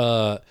got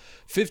a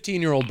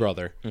 15-year-old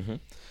brother. Mm-hmm.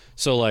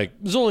 So like,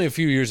 it was only a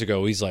few years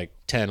ago. He's like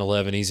 10,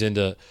 11. He's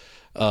into...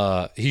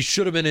 he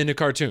should have been into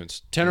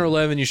cartoons. 10 or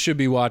 11, you should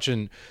be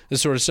watching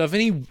this sort of stuff.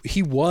 And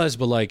he was,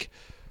 but like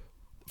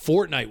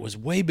Fortnite was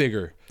way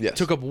bigger. Yes.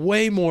 Took up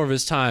way more of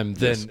his time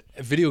than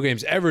video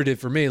games ever did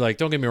for me. Like,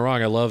 don't get me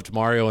wrong, I loved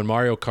Mario and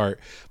Mario Kart,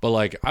 but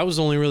like I was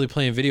only really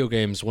playing video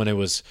games when it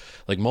was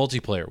like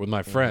multiplayer with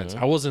my friends.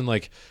 I wasn't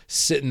like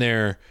sitting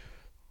there.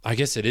 I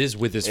guess it is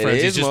with his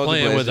friends. He's just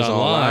playing with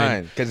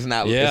online. Because it's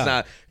not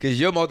because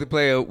your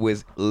multiplayer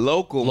was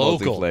local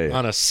multiplayer.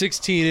 On a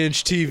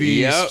 16-inch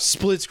TV,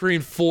 split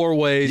screen 4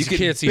 ways. You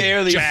can't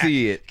barely see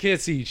see it. Can't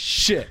see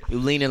shit.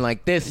 You're leaning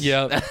like this.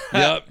 Yep.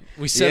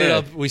 We set it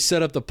up. We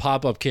set up the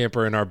pop-up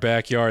camper in our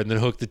backyard and then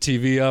hooked the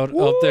TV out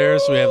up there.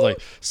 So we have like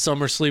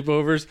summer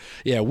sleepovers.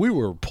 Yeah, we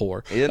were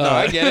poor. Yeah, no,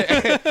 I get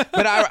it.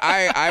 But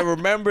I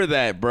remember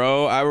that,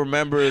 bro. I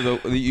remember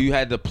you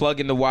had to plug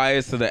in the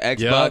wires to the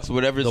Xbox,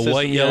 whatever the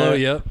white,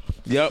 yellow.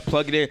 Yep,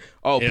 plug it in.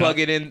 Plug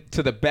it in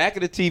to the back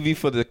of the TV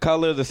for the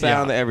color, the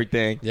sound, and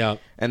everything. Yeah.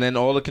 And then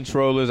all the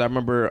controllers. I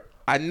remember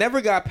I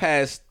never got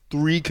past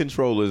 3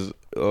 controllers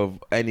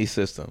of any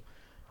system.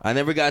 I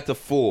never got to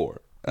 4.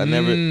 I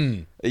never.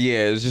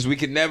 Yeah, it was just we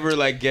could never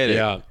like get it.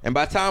 Yeah. And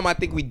by the time I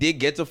think we did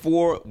get to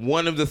 4,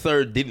 one of the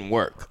third didn't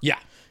work. Yeah.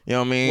 You know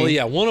what I mean? Well,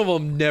 yeah, one of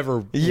them never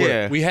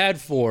worked. We had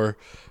 4,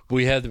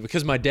 but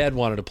because my dad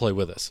wanted to play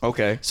with us.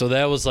 Okay. So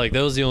that was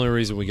the only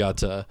reason we got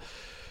to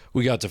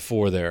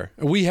 4 there.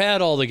 We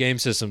had all the game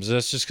systems.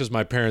 That's just because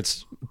my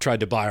parents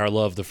tried to buy our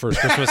love the first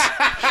Christmas.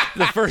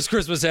 The first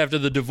Christmas after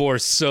the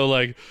divorce. So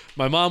like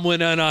my mom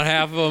went in on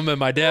half of them and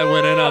my dad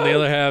went in on the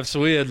other half.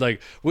 So we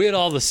had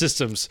all the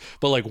systems,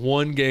 but like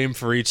one game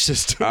for each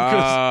system.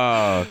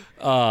 That's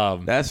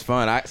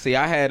fun.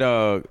 I had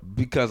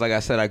because like I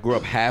said, I grew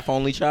up half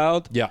only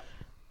child. Yeah.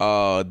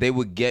 They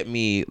would get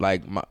me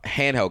like my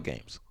handheld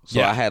games.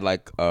 So I had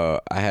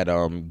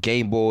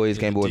Game Boys,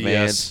 Game Boy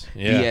Advance,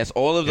 DS,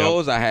 all of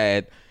those I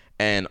had.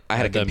 And I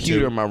had a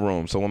computer in my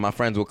room, so when my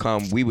friends would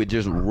come, we would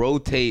just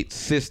rotate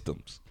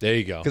systems. There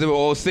you go. Because they were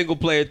all single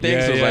player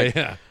things. So it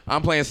was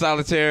I'm playing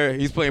solitaire.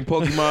 He's playing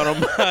Pokemon on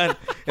mine.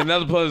 And the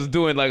other person's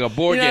doing like a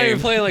board You're not game.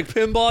 even playing like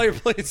pinball. You're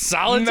playing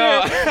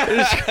solitaire.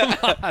 No.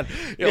 Come on,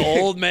 you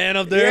old man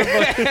up there.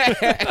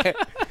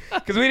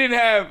 Because we didn't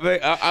have.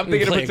 Like, I'm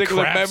thinking a Playing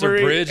particular craps or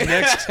memory. bridge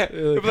next.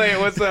 We're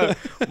playing was it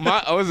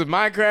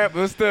Minecraft?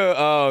 What's the?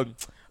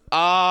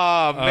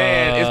 Oh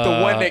man, it's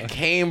the one that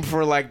came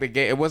for like the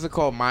game. It wasn't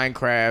called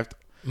Minecraft.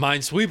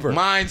 Minesweeper.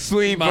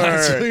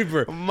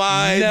 Minesweeper.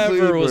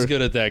 Never was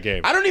good at that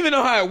game. I don't even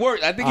know how it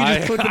worked. I think you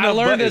just clicked enough I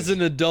learned buttons. as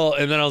an adult,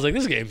 and then I was like,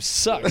 this game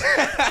sucks.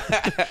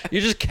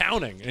 You're just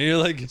counting, and you're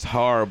like, It's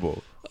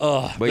horrible.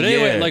 oh. But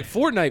anyway, yeah. like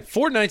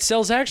Fortnite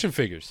sells action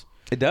figures.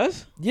 It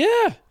does? Yeah.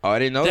 Oh, I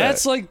didn't know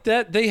That's that. like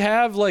that. They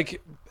have like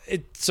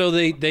it. So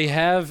they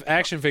have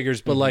action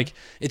figures, but like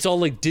it's all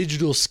like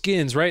digital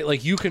skins, right?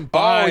 Like you can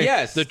buy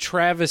yes. the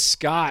Travis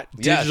Scott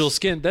digital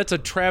skin. That's a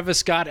Travis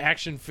Scott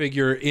action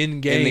figure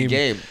in game. In the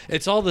game.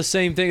 It's all the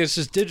same thing. It's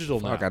just digital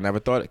now. Fuck, I never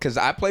thought it. Because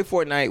I played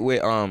Fortnite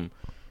with,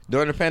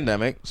 during the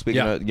pandemic,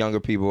 speaking of younger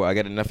people, I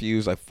got a nephew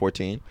who's like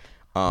 14.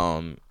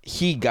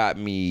 He got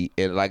me,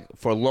 it, like,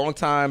 for a long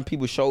time,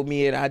 people showed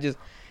me it.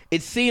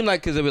 It seemed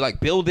like, because it was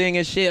like building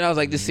and shit, I was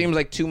like, this seems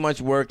like too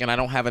much work and I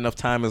don't have enough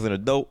time as an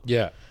adult.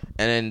 Yeah.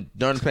 And then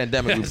during the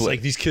pandemic, we It's played.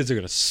 like these kids are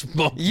gonna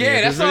smoke. me Yeah,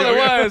 at that's this all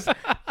video. it was.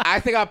 I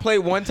think I played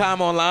one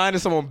time online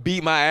and someone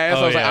beat my ass.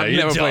 Oh, I was like, yeah, I'm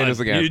you're never playing done. this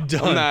again. You're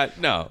done. I'm not,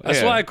 no. That's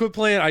yeah. why I quit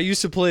playing. I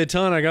used to play a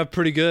ton. I got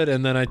pretty good,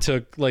 and then I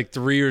took like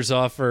 3 years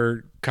off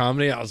for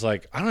comedy. I was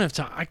like, I don't have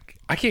time.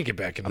 I can't get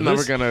back into I'm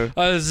this. never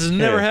gonna- This is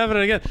never Yeah.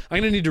 happening again. I'm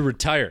gonna need to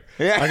retire.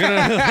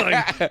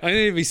 Yeah. I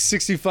need to be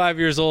 65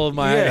 years old.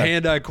 My Yeah.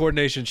 hand-eye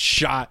coordination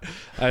shot.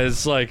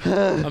 It's like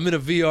I'm in a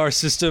VR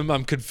system.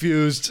 I'm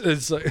confused.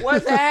 It's like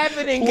What's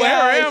happening, where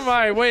guys? am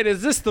I? Wait,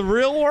 is this the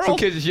real Some world?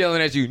 kids is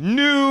yelling at you,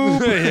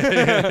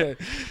 noob.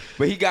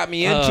 But he got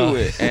me into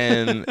it,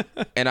 and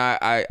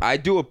I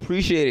do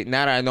appreciate it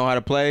now that I know how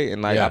to play.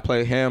 And like Yeah. I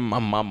play him. My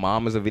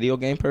mom is a video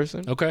game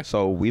person. Okay.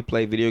 So we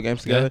play video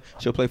games together.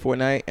 She'll play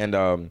Fortnite,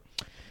 and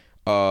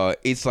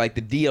it's like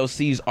the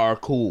DLCs are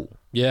cool.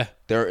 Yeah.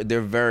 They're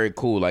very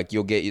cool. Like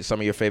you'll get some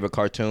of your favorite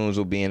cartoons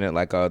will be in it.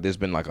 Like there's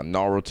been like a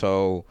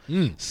Naruto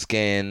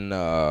skin,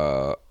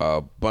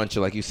 a bunch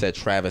of, like you said,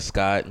 Travis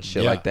Scott and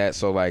shit Yeah. like that.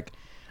 So like,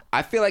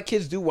 I feel like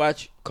kids do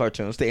watch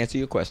cartoons. To answer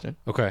your question,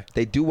 Okay.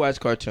 they do watch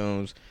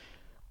cartoons,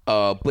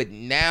 but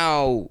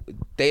now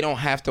they don't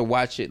have to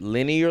watch it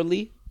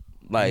linearly.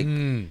 Like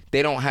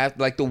they don't have,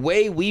 like, the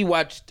way we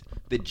watched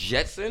the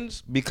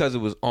Jetsons because it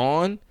was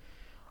on.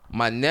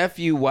 My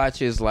nephew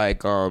watches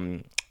like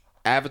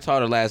Avatar: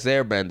 The Last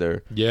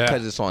Airbender, Yeah.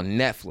 because it's on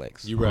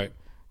Netflix. You're right.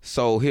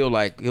 So he'll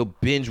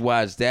binge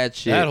watch that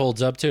shit. That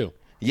holds up too.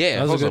 Yeah,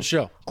 That was a holds good up.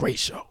 show. Great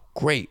show,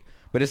 great.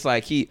 But it's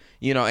like and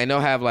they'll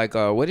have like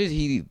what did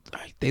he?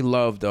 They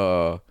loved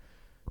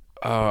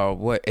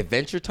what,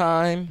 Adventure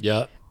Time.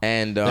 Yeah.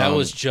 And That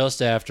was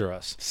just after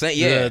us.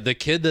 yeah. The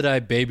kid that I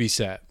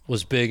babysat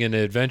was big into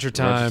Adventure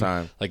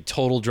Time, like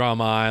Total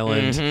Drama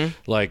Island,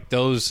 like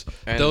those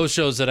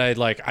shows that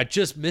I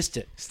just missed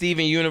it.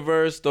 Steven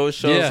Universe. Those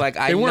shows, like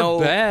they weren't know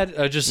bad.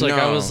 I just like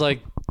I No. was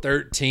like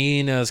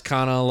 13. I was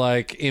kind of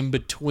like in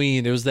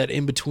between. It was that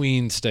in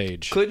between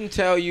stage. couldn't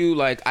tell you,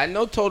 like, I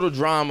know Total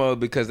Drama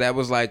because that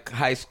was like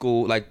high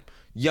school, like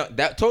young.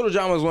 That Total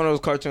Drama was one of those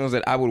cartoons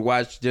that I would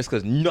watch just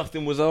because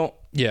nothing was on.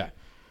 Yeah.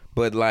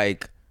 But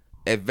like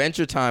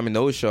Adventure Time and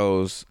those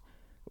shows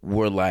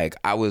were like,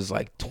 I was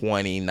like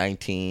 20,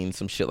 19,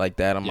 some shit like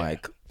that. I'm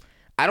like,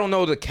 I don't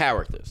know the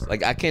characters.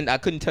 Like I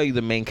couldn't tell you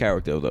the main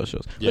character of those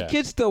shows. Yeah. But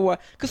kids still watch,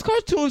 because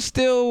cartoons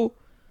still,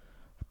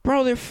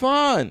 bro, they're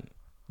fun.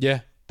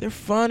 Yeah. They're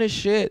fun as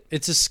shit.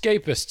 It's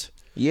escapist.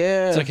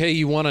 Yeah. It's like, hey,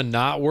 you want to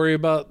not worry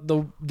about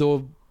the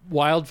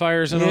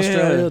wildfires in Yeah.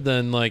 Australia?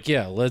 Then like,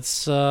 yeah,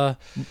 let's But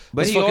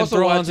let's he fucking also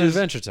throw on watches some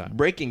Adventure Time.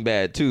 Breaking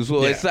Bad too.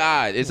 So Yeah. it's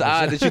odd. It's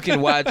odd that you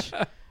can watch,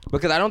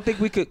 because I don't think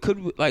we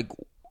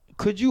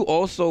could you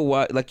also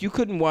watch, like, you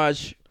couldn't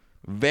watch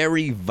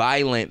very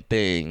violent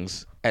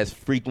things as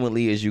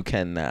frequently as you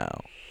can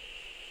now.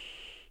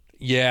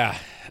 Yeah.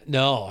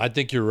 No, I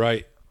think you're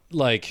right.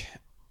 Like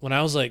when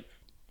I was like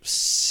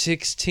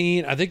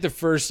 16, I think the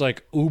first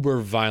like uber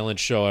violent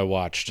show I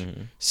watched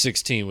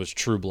 16 was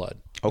True Blood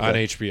on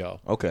HBO.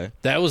 Okay.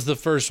 That was the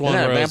first one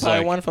Isn't that where a I was vampire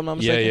like, one, if I'm not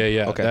mistaken?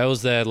 Yeah. Okay. That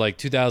was that like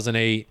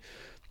 2008.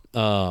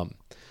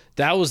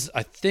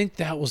 I think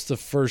that was the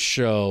first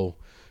show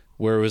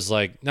where it was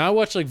like, now I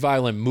watch like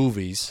violent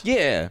movies.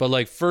 Yeah. But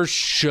like first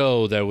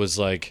show that was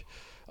like,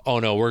 oh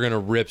no, we're going to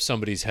rip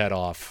somebody's head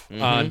off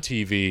on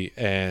TV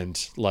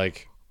and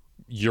like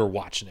you're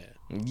watching it.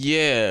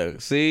 Yeah.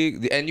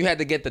 See? And you had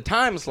to get the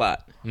time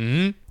slot.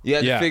 Mm-hmm. You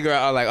had to figure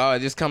out, like, oh, it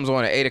just comes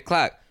on at 8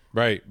 o'clock.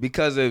 Right.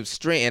 Because of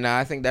stream. And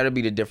I think that'll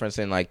be the difference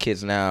in like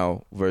kids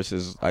now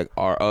versus like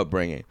our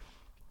upbringing.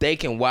 They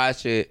can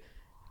watch it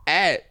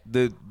at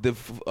the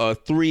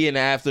 3 in the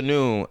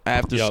afternoon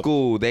after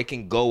school. They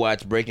can go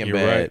watch Breaking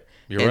Bad. Right.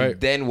 You're right.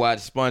 Then watch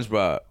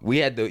SpongeBob.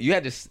 You had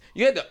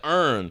to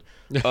earn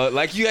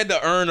like you had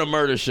to earn a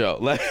murder show.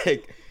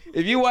 Like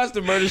if you watch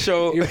the murder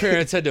show, Your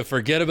parents had to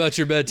forget about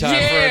your bedtime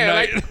for a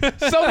night. like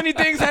so many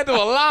things had to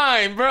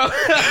align, bro.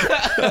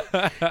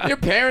 Your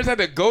parents had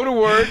to go to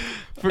work,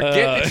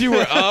 forget that you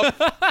were up,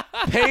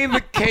 pay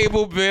the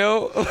cable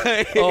bill.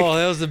 Like, Oh,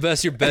 that was the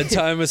best. Your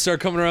bedtime would start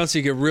coming around, so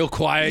you get real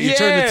quiet. You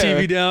turn the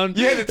TV down.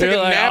 You had to take You're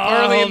a like, nap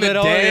 "Oh, early in the they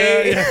don't-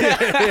 day.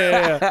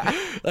 Yeah.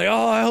 Like,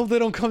 oh, I hope they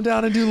don't come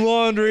down and do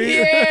laundry.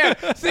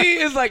 Yeah. See,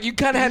 it's like you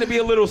kind of had to be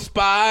a little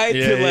spy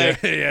Yeah, to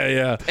like,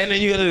 yeah. and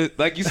then you had to,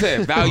 like you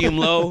said, volume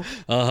low.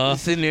 Uh-huh.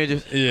 Sitting there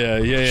just.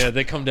 Yeah.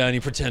 They come down, you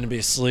pretend to be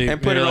asleep,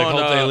 And put it like, on.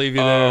 hope they leave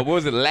you there. What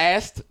was it?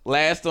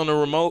 Last on the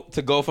remote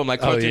to go from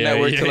like Cartoon yeah,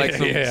 Network yeah, to like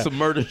yeah. some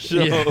murder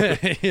show. Yeah,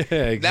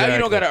 exactly. Now you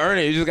don't gotta earn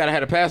it. You just gotta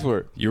have a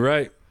password. You're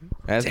right.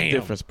 That's Damn. the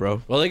difference,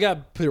 bro. Well, they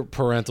got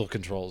parental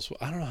controls.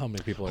 I don't know how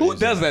many people are Who using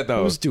does that,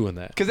 though? Who's doing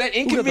that? Because that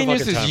Who got the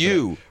inconvenience fucking time is for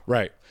you. that?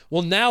 Right.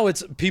 Well, now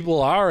it's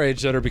people our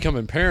age that are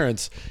becoming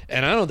parents,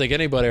 and I don't think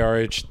anybody our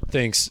age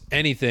thinks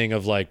anything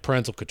of like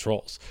parental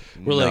controls.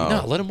 We're like,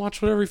 no, let him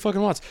watch whatever he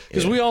fucking wants.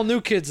 Because we all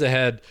knew kids that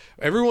had,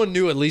 everyone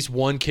knew at least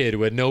one kid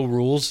who had no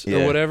rules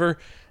or whatever.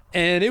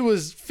 And it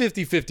was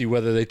 50-50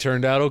 whether they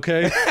turned out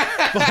okay.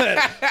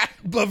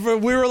 but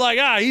we were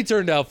like, he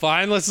turned out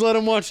fine. Let's let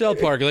him watch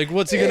South Park. Like,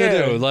 what's he going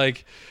to do?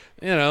 Like,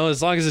 you know,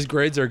 as long as his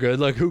grades are good,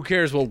 like, who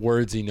cares what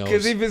words he knows?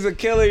 Because if he's a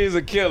killer, he's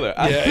a killer.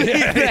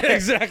 Yeah,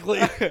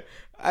 exactly.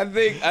 I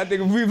think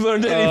if we've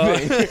learned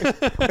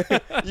anything,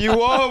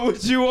 you are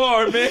what you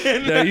are,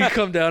 man. Now you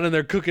come down and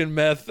they're cooking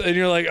meth, and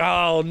you're like,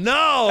 oh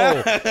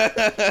no,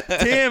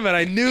 damn it!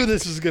 I knew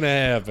this was gonna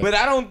happen. But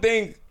I don't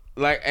think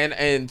like,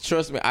 and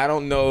trust me, I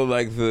don't know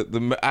like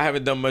the I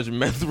haven't done much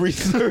meth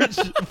research,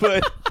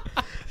 but.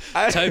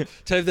 Type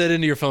that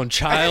into your phone.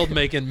 Child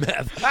making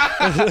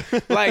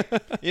meth. Like,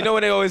 you know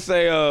what they always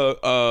say?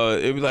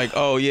 It was like,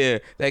 oh yeah,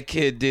 that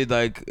kid did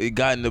like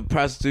got into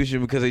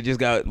prostitution because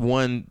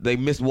they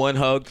missed one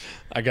hug.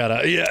 I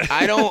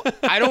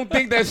don't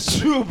think that's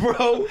true,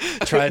 bro.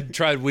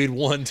 tried weed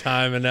one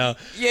time and now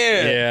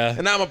Yeah.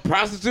 And I'm a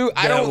prostitute.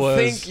 I don't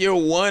think you're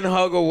one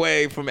hug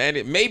away from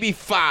maybe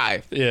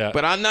 5. Yeah.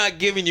 But I'm not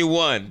giving you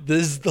one.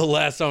 This is the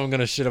last time I'm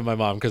gonna shit on my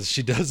mom because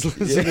she does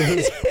listen to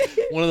this.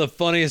 One of the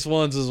funniest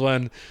ones is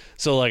when,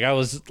 so like I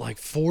was like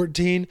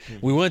 14,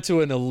 we went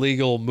to an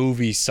illegal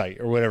movie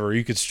site or whatever.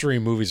 You could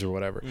stream movies or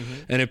whatever.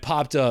 And it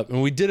popped up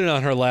and we did it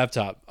on her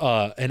laptop.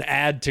 An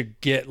ad to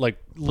get like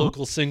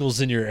local singles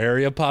in your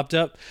area popped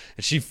up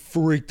and she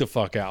freaked the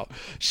fuck out.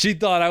 She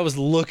thought I was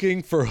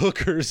looking for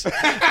hookers when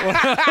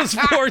I was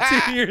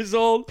 14 years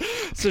old.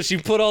 So she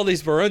put all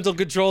these parental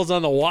controls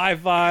on the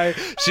Wi-Fi.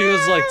 She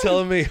was like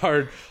telling me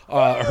her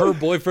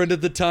boyfriend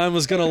at the time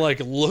was gonna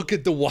like look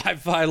at the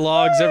Wi-Fi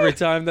logs every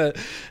time that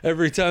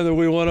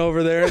we went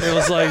over there, and it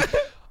was like,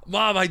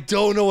 Mom, I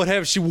don't know what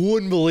happened. She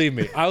wouldn't believe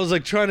me. I was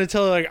like trying to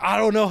tell her, like, I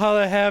don't know how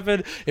that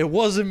happened. It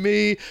wasn't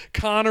me.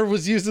 Connor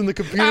was using the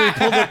computer. He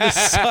pulled up the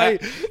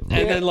site.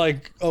 And then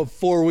like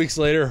 4 weeks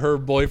later, her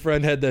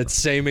boyfriend had that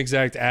same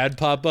exact ad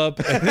pop up.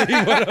 And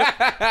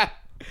then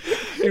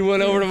he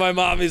went over to my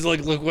mom. He's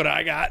like, look what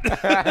I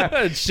got.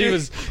 And she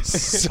was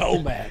so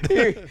mad.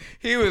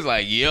 He was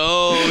like,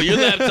 yo, your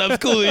laptop's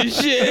cool as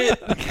shit.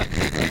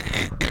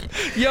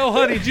 Yo,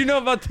 honey, do you know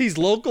about these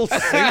local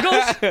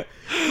singles?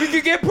 We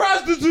could get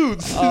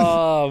prostitutes.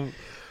 Oh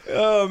man.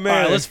 All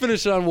right, let's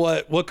finish on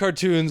what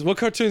cartoons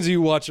are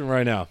you watching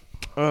right now?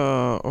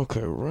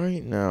 Okay,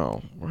 right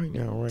now.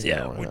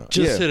 Yeah, we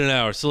just hit an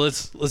hour, so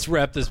let's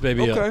wrap this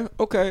baby up.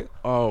 Okay.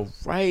 All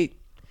right.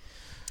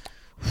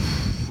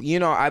 You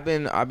know, I've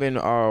been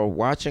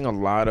watching a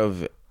lot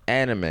of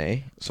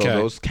anime. So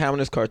those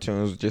countless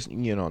cartoons, just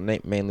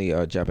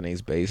mainly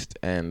Japanese based,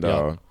 and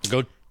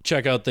go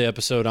check out the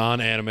episode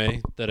on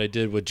anime that I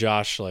did with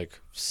Josh like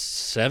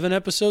 7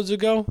 episodes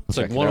ago. It's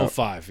like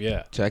 105.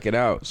 Yeah, check it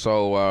out.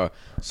 So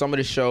some of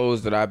the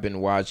shows that I've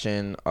been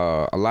watching,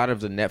 a lot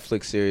of the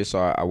Netflix series. So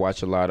I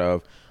watch a lot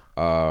of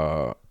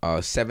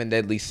Seven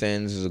Deadly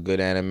Sins is a good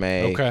anime.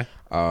 Okay.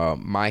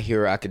 My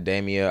Hero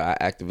Academia, I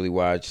actively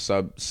watch,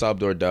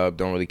 subbed or dubbed,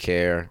 don't really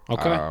care.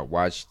 Okay.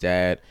 Watch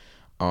that.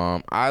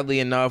 Oddly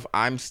enough,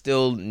 I'm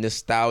still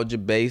nostalgia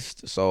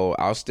based, so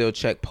I'll still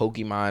check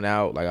Pokemon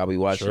out. Like I'll be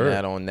watching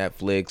that on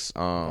Netflix.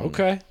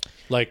 Okay.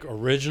 Like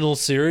original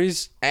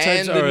series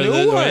and types, the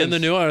new ones. And the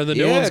new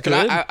ones good.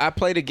 I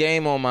played a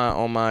game on my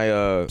on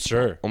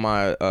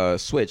my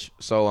Switch.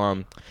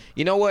 So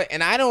you know what?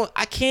 And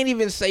I can't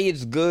even say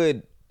it's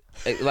good.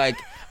 Like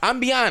I'm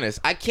be honest,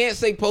 I can't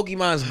say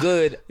Pokemon's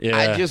good. Yeah.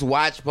 I just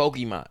watch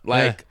Pokemon.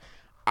 Like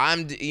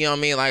I'm, you know what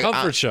I mean? Like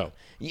comfort show.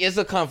 It's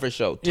a comfort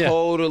show. Yeah.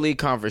 Totally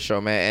comfort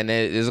show, man. And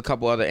there's a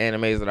couple other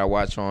animes that I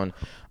watch on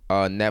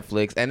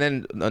Netflix. And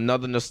then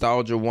another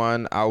nostalgia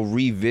one I'll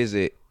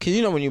revisit. Because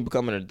you know when you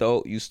become an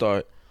adult, you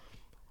start...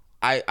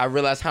 I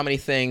realize how many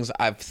things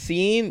I've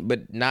seen,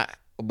 but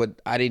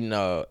I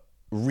didn't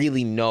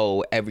really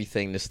know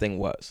everything this thing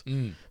was.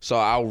 So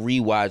I'll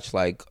rewatch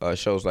like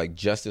shows like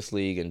Justice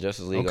League and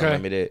Justice League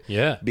Unlimited.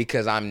 Yeah.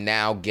 Because I'm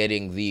now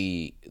getting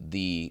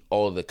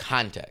all the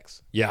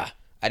context. Yeah.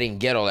 I didn't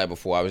get all that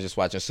before. I was just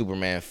watching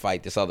Superman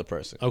fight this other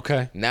person.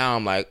 Okay. Now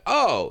I'm like,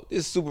 oh, this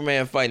is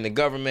Superman fighting the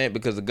government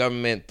because the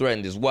government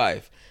threatened his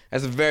wife.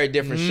 That's a very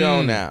different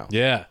show now.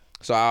 Yeah.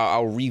 So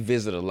I'll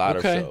revisit a lot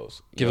of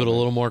shows. Give it a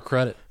little more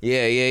credit.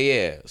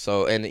 Yeah.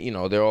 So, and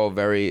they're all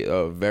very,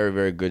 very,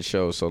 very good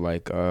shows. So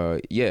like,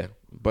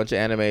 bunch of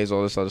animes,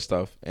 all this other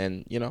stuff,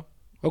 and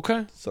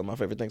Okay. some of my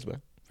favorite things,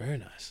 man. Very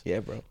nice.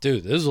 Yeah, bro.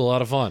 Dude, this is a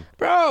lot of fun.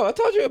 Bro, I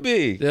told you it'd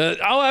be.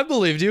 I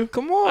believed you.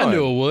 Come on. I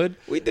knew it would.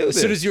 We do As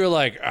soon as you were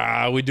like,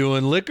 we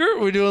doing liquor? I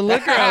was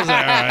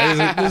like, all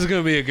right, this is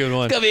going to be a good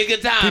one. It's gonna be a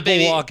good time, People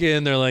baby. walk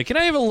in, they're like, can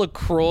I have a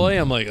LaCroix?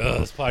 I'm like,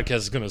 this podcast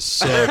is going to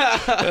suck.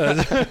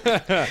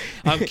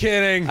 I'm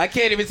kidding. I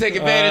can't even take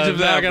advantage of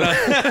that.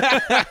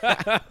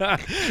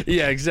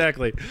 Yeah,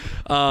 exactly.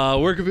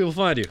 Where can people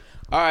find you?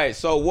 All right,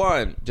 so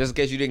one, just in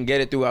case you didn't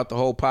get it throughout the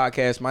whole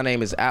podcast, my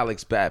name is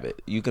Alex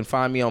Babbitt. You can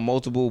find me on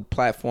multiple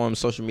platforms,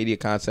 social media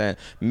content,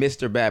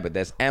 Mr. Babbitt.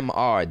 That's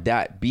Mr.Babbitt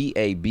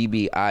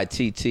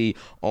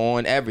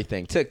on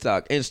everything.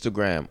 TikTok,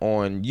 Instagram,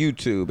 on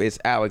YouTube. It's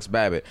Alex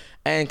Babbitt.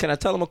 And can I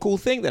tell them a cool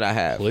thing that I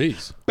have?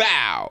 Please.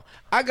 Bow!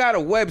 I got a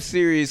web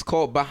series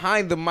called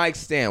Behind the Mic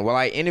Stand where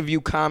I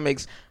interview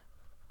comics.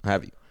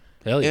 Have you?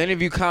 Hell yeah.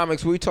 Interview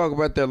comics, we talk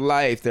about their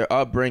life, their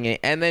upbringing,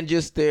 and then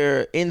just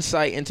their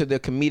insight into their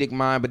comedic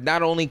mind. But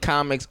not only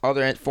comics,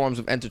 other forms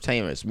of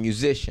entertainers,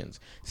 musicians,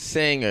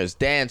 singers,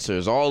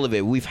 dancers, all of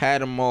it. We've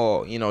had them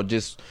all,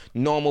 just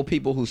normal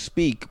people who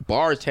speak,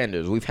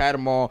 bartenders. We've had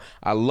them all.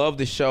 I love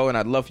the show, and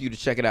I'd love for you to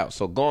check it out.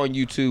 So go on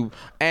YouTube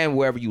and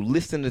wherever you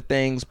listen to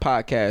things,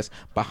 podcast,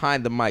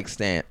 Behind the Mic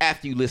Stand,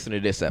 after you listen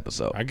to this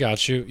episode. I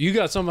got you. You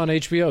got something on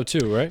HBO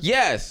too, right?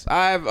 Yes,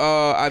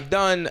 I've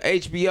done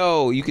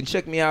HBO. You can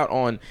check me out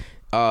on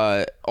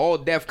All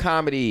Def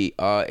Comedy,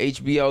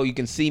 HBO. You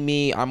can see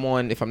me. I'm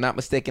on, if I'm not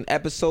mistaken,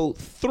 episode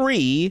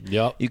 3.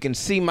 Yep. You can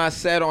see my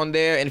set on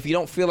there. And if you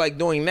don't feel like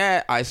doing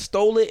that, I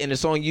stole it and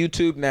it's on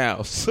YouTube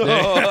now. So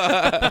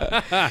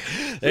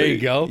there you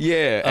go.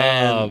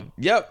 Yeah. And,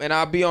 yep. And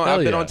I've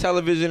been on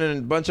television and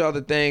a bunch of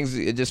other things.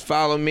 Just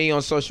follow me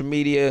on social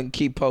media and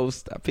keep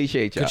posts. I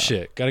appreciate y'all. Good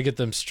shit. Got to get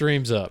them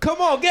streams up. Come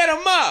on, get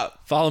them up.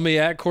 Follow me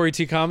at Corey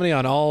T Comedy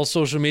on all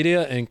social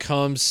media and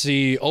come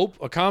see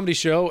a comedy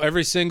show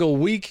every single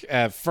week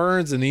at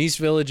Ferns in the East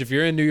Village. If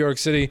you're in New York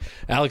City,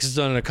 Alex has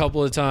done it a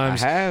couple of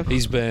times. I have.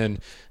 He's been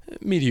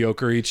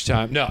mediocre each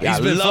time. No, Yeah,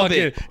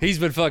 he's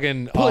been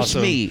fucking Push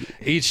awesome me.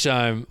 each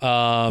time.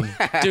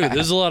 Dude,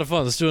 this is a lot of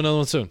fun. Let's do another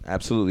one soon.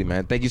 Absolutely,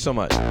 man. Thank you so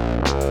much.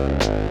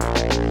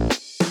 Wow.